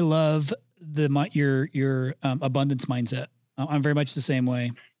 I love your abundance mindset. I'm very much the same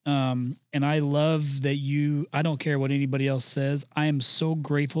way. And I love that I don't care what anybody else says. I am so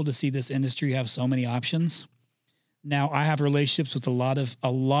grateful to see this industry have so many options. Now I have relationships with a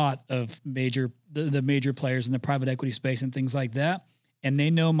lot of major players in the private equity space and things like that. And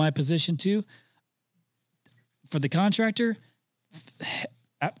they know my position too. For the contractor,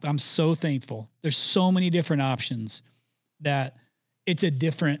 I'm so thankful. There's so many different options that it's a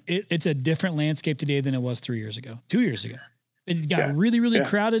different landscape today than it was 2 years ago. It got really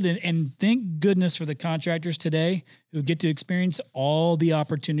crowded, and thank goodness for the contractors today who get to experience all the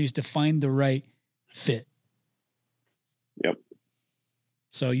opportunities to find the right fit. Yep.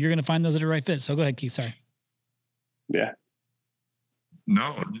 So you're going to find those that are right fit. So go ahead, Keith. Sorry. Yeah.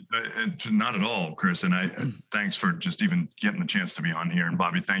 No, not at all, Chris. And thanks for just even getting the chance to be on here. And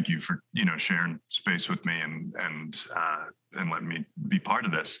Bobby, thank you for, sharing space with me and letting me be part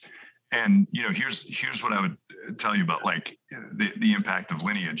of this. And, here's what I would tell you about like the impact of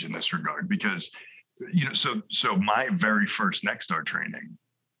lineage in this regard, because, so my very first Nexstar training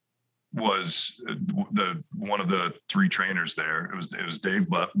was one of the three trainers there. It was Dave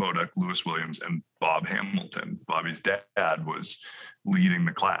Bodek, Lewis Williams, and Bob Hamilton. Bobby's dad was leading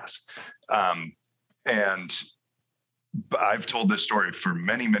the class. And I've told this story for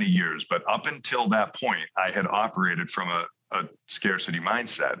many, many years, but up until that point, I had operated from a scarcity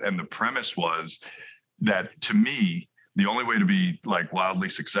mindset. And the premise was that, to me, the only way to be like wildly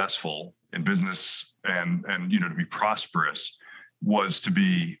successful in business and to be prosperous was to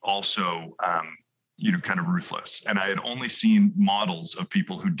be also, kind of ruthless. And I had only seen models of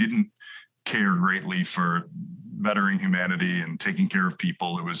people who didn't care greatly for bettering humanity and taking care of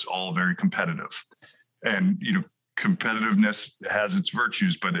people. It was all very competitive. And, competitiveness has its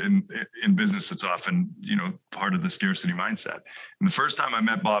virtues, but in business, it's often, part of the scarcity mindset. And the first time I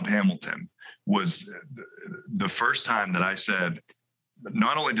met Bob Hamilton was the first time that I said,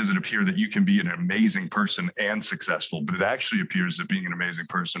 not only does it appear that you can be an amazing person and successful, but it actually appears that being an amazing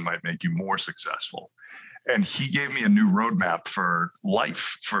person might make you more successful. And he gave me a new roadmap for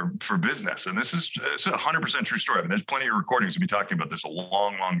life, for business. And it's a 100% true story. I mean, there's plenty of recordings to be talking about this a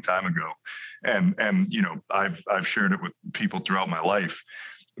long, long time ago. And I've shared it with people throughout my life.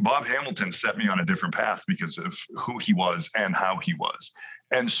 Bob Hamilton set me on a different path because of who he was and how he was.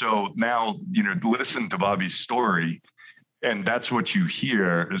 And so now, listen to Bobby's story. And that's what you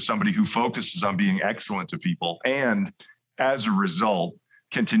hear is somebody who focuses on being excellent to people. And as a result,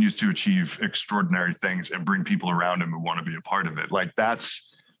 continues to achieve extraordinary things and bring people around him who want to be a part of it. Like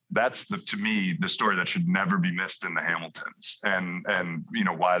that's to me, the story that should never be missed in the Hamiltons and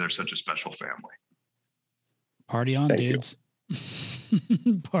why they're such a special family. Party on, dudes.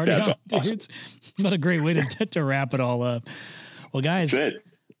 Party That's on, awesome. dudes. What a great way to wrap it all up. Well, guys,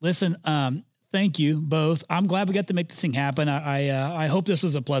 listen, thank you both. I'm glad we got to make this thing happen. I hope this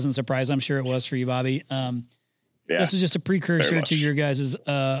was a pleasant surprise. I'm sure it was for you, Bobby. This is just a precursor to your guys'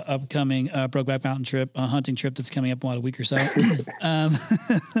 upcoming Brokeback Mountain trip, hunting trip that's coming up in a week or so.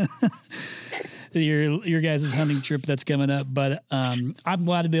 Your guys' hunting trip that's coming up. But I'm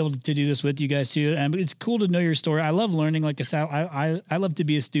glad to be able to do this with you guys too. And it's cool to know your story. I love learning. Like I said, I love to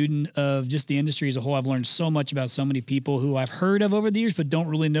be a student of just the industry as a whole. I've learned so much about so many people who I've heard of over the years, but don't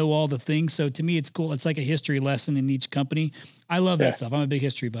really know all the things. So to me, it's cool. It's like a history lesson in each company. I love that stuff. I'm a big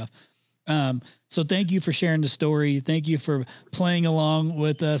history buff. So thank you for sharing the story. Thank you for playing along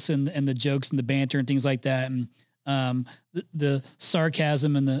with us and the jokes and the banter and things like that. And, the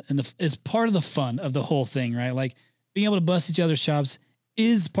sarcasm and is part of the fun of the whole thing, right? Like being able to bust each other's chops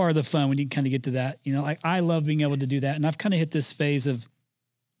is part of the fun when you kind of get to that, like I love being able to do that. And I've kind of hit this phase of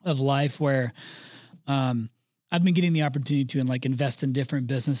life where, I've been getting the opportunity to invest in different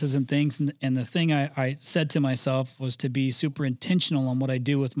businesses and things. And the thing I said to myself was to be super intentional on what I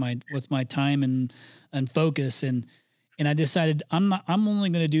do with my time and focus. And I decided I'm only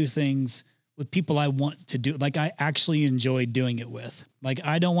going to do things with people I want to do. Like I actually enjoy doing it with. Like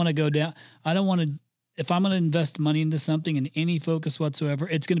I don't want to go down. I don't want to if I'm going to invest money into something in any focus whatsoever,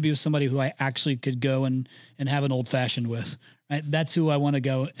 it's going to be with somebody who I actually could go and have an old fashioned with, right? That's who I want to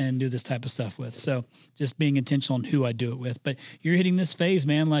go and do this type of stuff with. So just being intentional on who I do it with. But you're hitting this phase,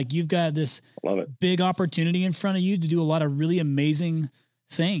 man. Like you've got this big opportunity in front of you to do a lot of really amazing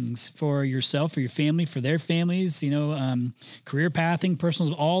things for yourself, for your family, for their families, career pathing,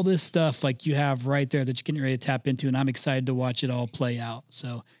 personal, all this stuff like you have right there that you're getting ready to tap into. And I'm excited to watch it all play out.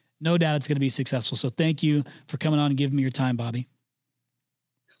 So no doubt it's going to be successful. So thank you for coming on and giving me your time, Bobby.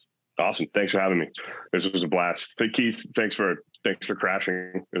 Awesome. Thanks for having me. This was a blast. Keith, thanks for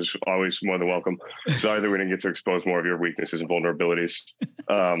crashing. It was always more than welcome. Sorry that we didn't get to expose more of your weaknesses and vulnerabilities.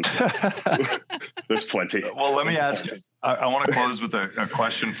 There's plenty. Well, let me ask you. I want to close with a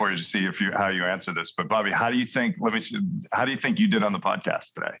question for you to see how you answer this. But Bobby, how do you think you did on the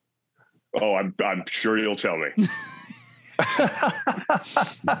podcast today? Oh, I'm sure you'll tell me.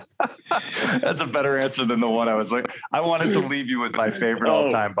 That's a better answer than the one I was like. I wanted to leave you with my favorite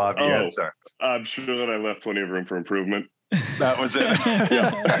all-time Bobby answer. I'm sure that I left plenty of room for improvement. That was it.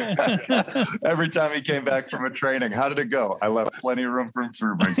 Every time he came back from a training, how did it go? I left plenty of room for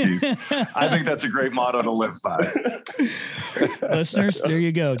improvement, Keith. I think that's a great motto to live by. Listeners, there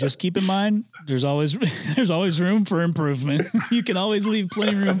you go. Just keep in mind, there's always room for improvement. You can always leave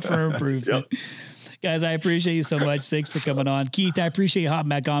plenty of room for improvement. Yep. Guys, I appreciate you so much. Thanks for coming on. Keith, I appreciate you hopping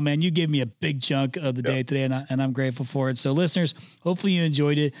back on, man. You gave me a big chunk of the day today, and I'm grateful for it. So listeners, hopefully you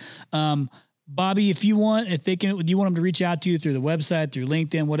enjoyed it. Bobby, do you want them to reach out to you through the website, through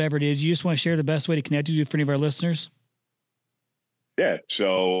LinkedIn, whatever it is, you just want to share the best way to connect with you for any of our listeners? Yeah.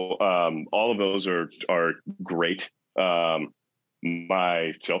 So all of those are great.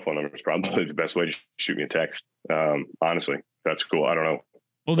 My cell phone number is probably the best way to shoot me a text. Honestly, that's cool. I don't know.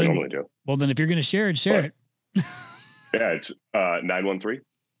 Well, then, I normally do. Well, then if you're going to share it, share it. Yeah, it's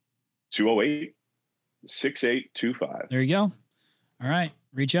 913-208-6825. There you go. All right.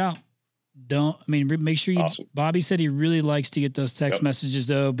 Reach out. Make sure you, awesome. Bobby said he really likes to get those text messages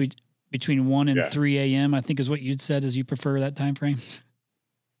though, between 1 and 3 a.m. I think is what you'd said, is you prefer that time frame.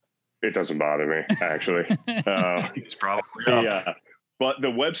 It doesn't bother me, actually. It's probably but the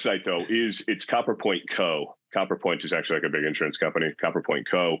website though it's CopperPoint Co. CopperPoint is actually like a big insurance company, CopperPoint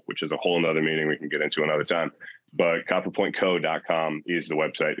Co., which is a whole nother meeting we can get into another time. But CopperPointCo.com is the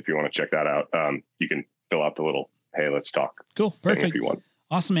website if you want to check that out. You can fill out the little, hey, let's talk. Cool. Perfect. If you want.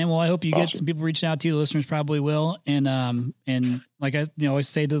 Awesome, man. Well, I hope you get some people reaching out to you. The listeners probably will. And like I always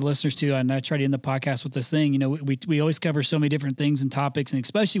say to the listeners too, and I try to end the podcast with this thing, we always cover so many different things and topics, and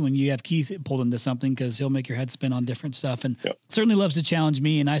especially when you have Keith pulled into something, because he'll make your head spin on different stuff, and certainly loves to challenge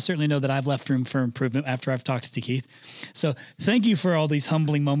me. And I certainly know that I've left room for improvement after I've talked to Keith. So thank you for all these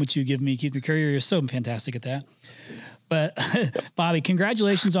humbling moments you give me, Keith McCurrier. You're so fantastic at that. But Bobby,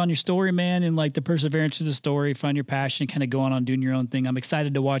 congratulations on your story, man. And like the perseverance of the story, find your passion, kind of going on doing your own thing. I'm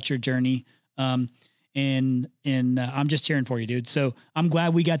excited to watch your journey. And I'm just cheering for you, dude. So I'm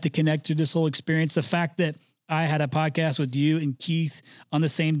glad we got to connect through this whole experience. The fact that I had a podcast with you and Keith on the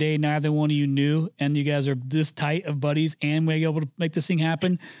same day, neither one of you knew, and you guys are this tight of buddies and we're able to make this thing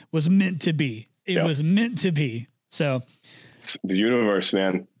happen, was meant to be. It was meant to be. So the universe,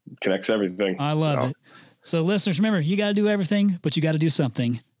 man, connects everything. I love it. So listeners, remember, you got to do everything, but you got to do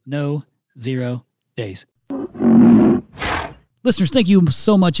something. No 0 days. Listeners, thank you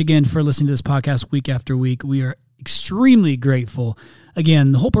so much again for listening to this podcast week after week. We are extremely grateful.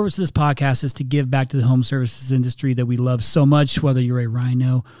 Again, the whole purpose of this podcast is to give back to the home services industry that we love so much, whether you're a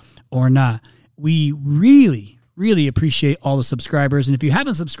rhino or not. We really, really appreciate all the subscribers. And if you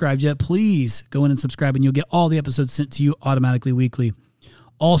haven't subscribed yet, please go in and subscribe, and you'll get all the episodes sent to you automatically weekly.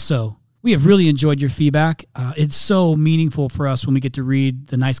 Also, we have really enjoyed your feedback. It's so meaningful for us when we get to read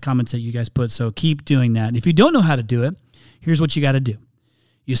the nice comments that you guys put. So keep doing that. And if you don't know how to do it, here's what you got to do.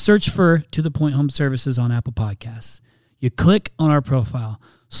 You search for To The Point Home Services on Apple Podcasts. You click on our profile,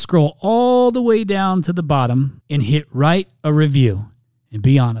 scroll all the way down to the bottom, and hit write a review. And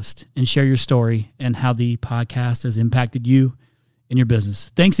be honest and share your story and how the podcast has impacted you and your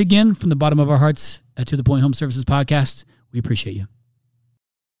business. Thanks again from the bottom of our hearts at To The Point Home Services Podcast. We appreciate you.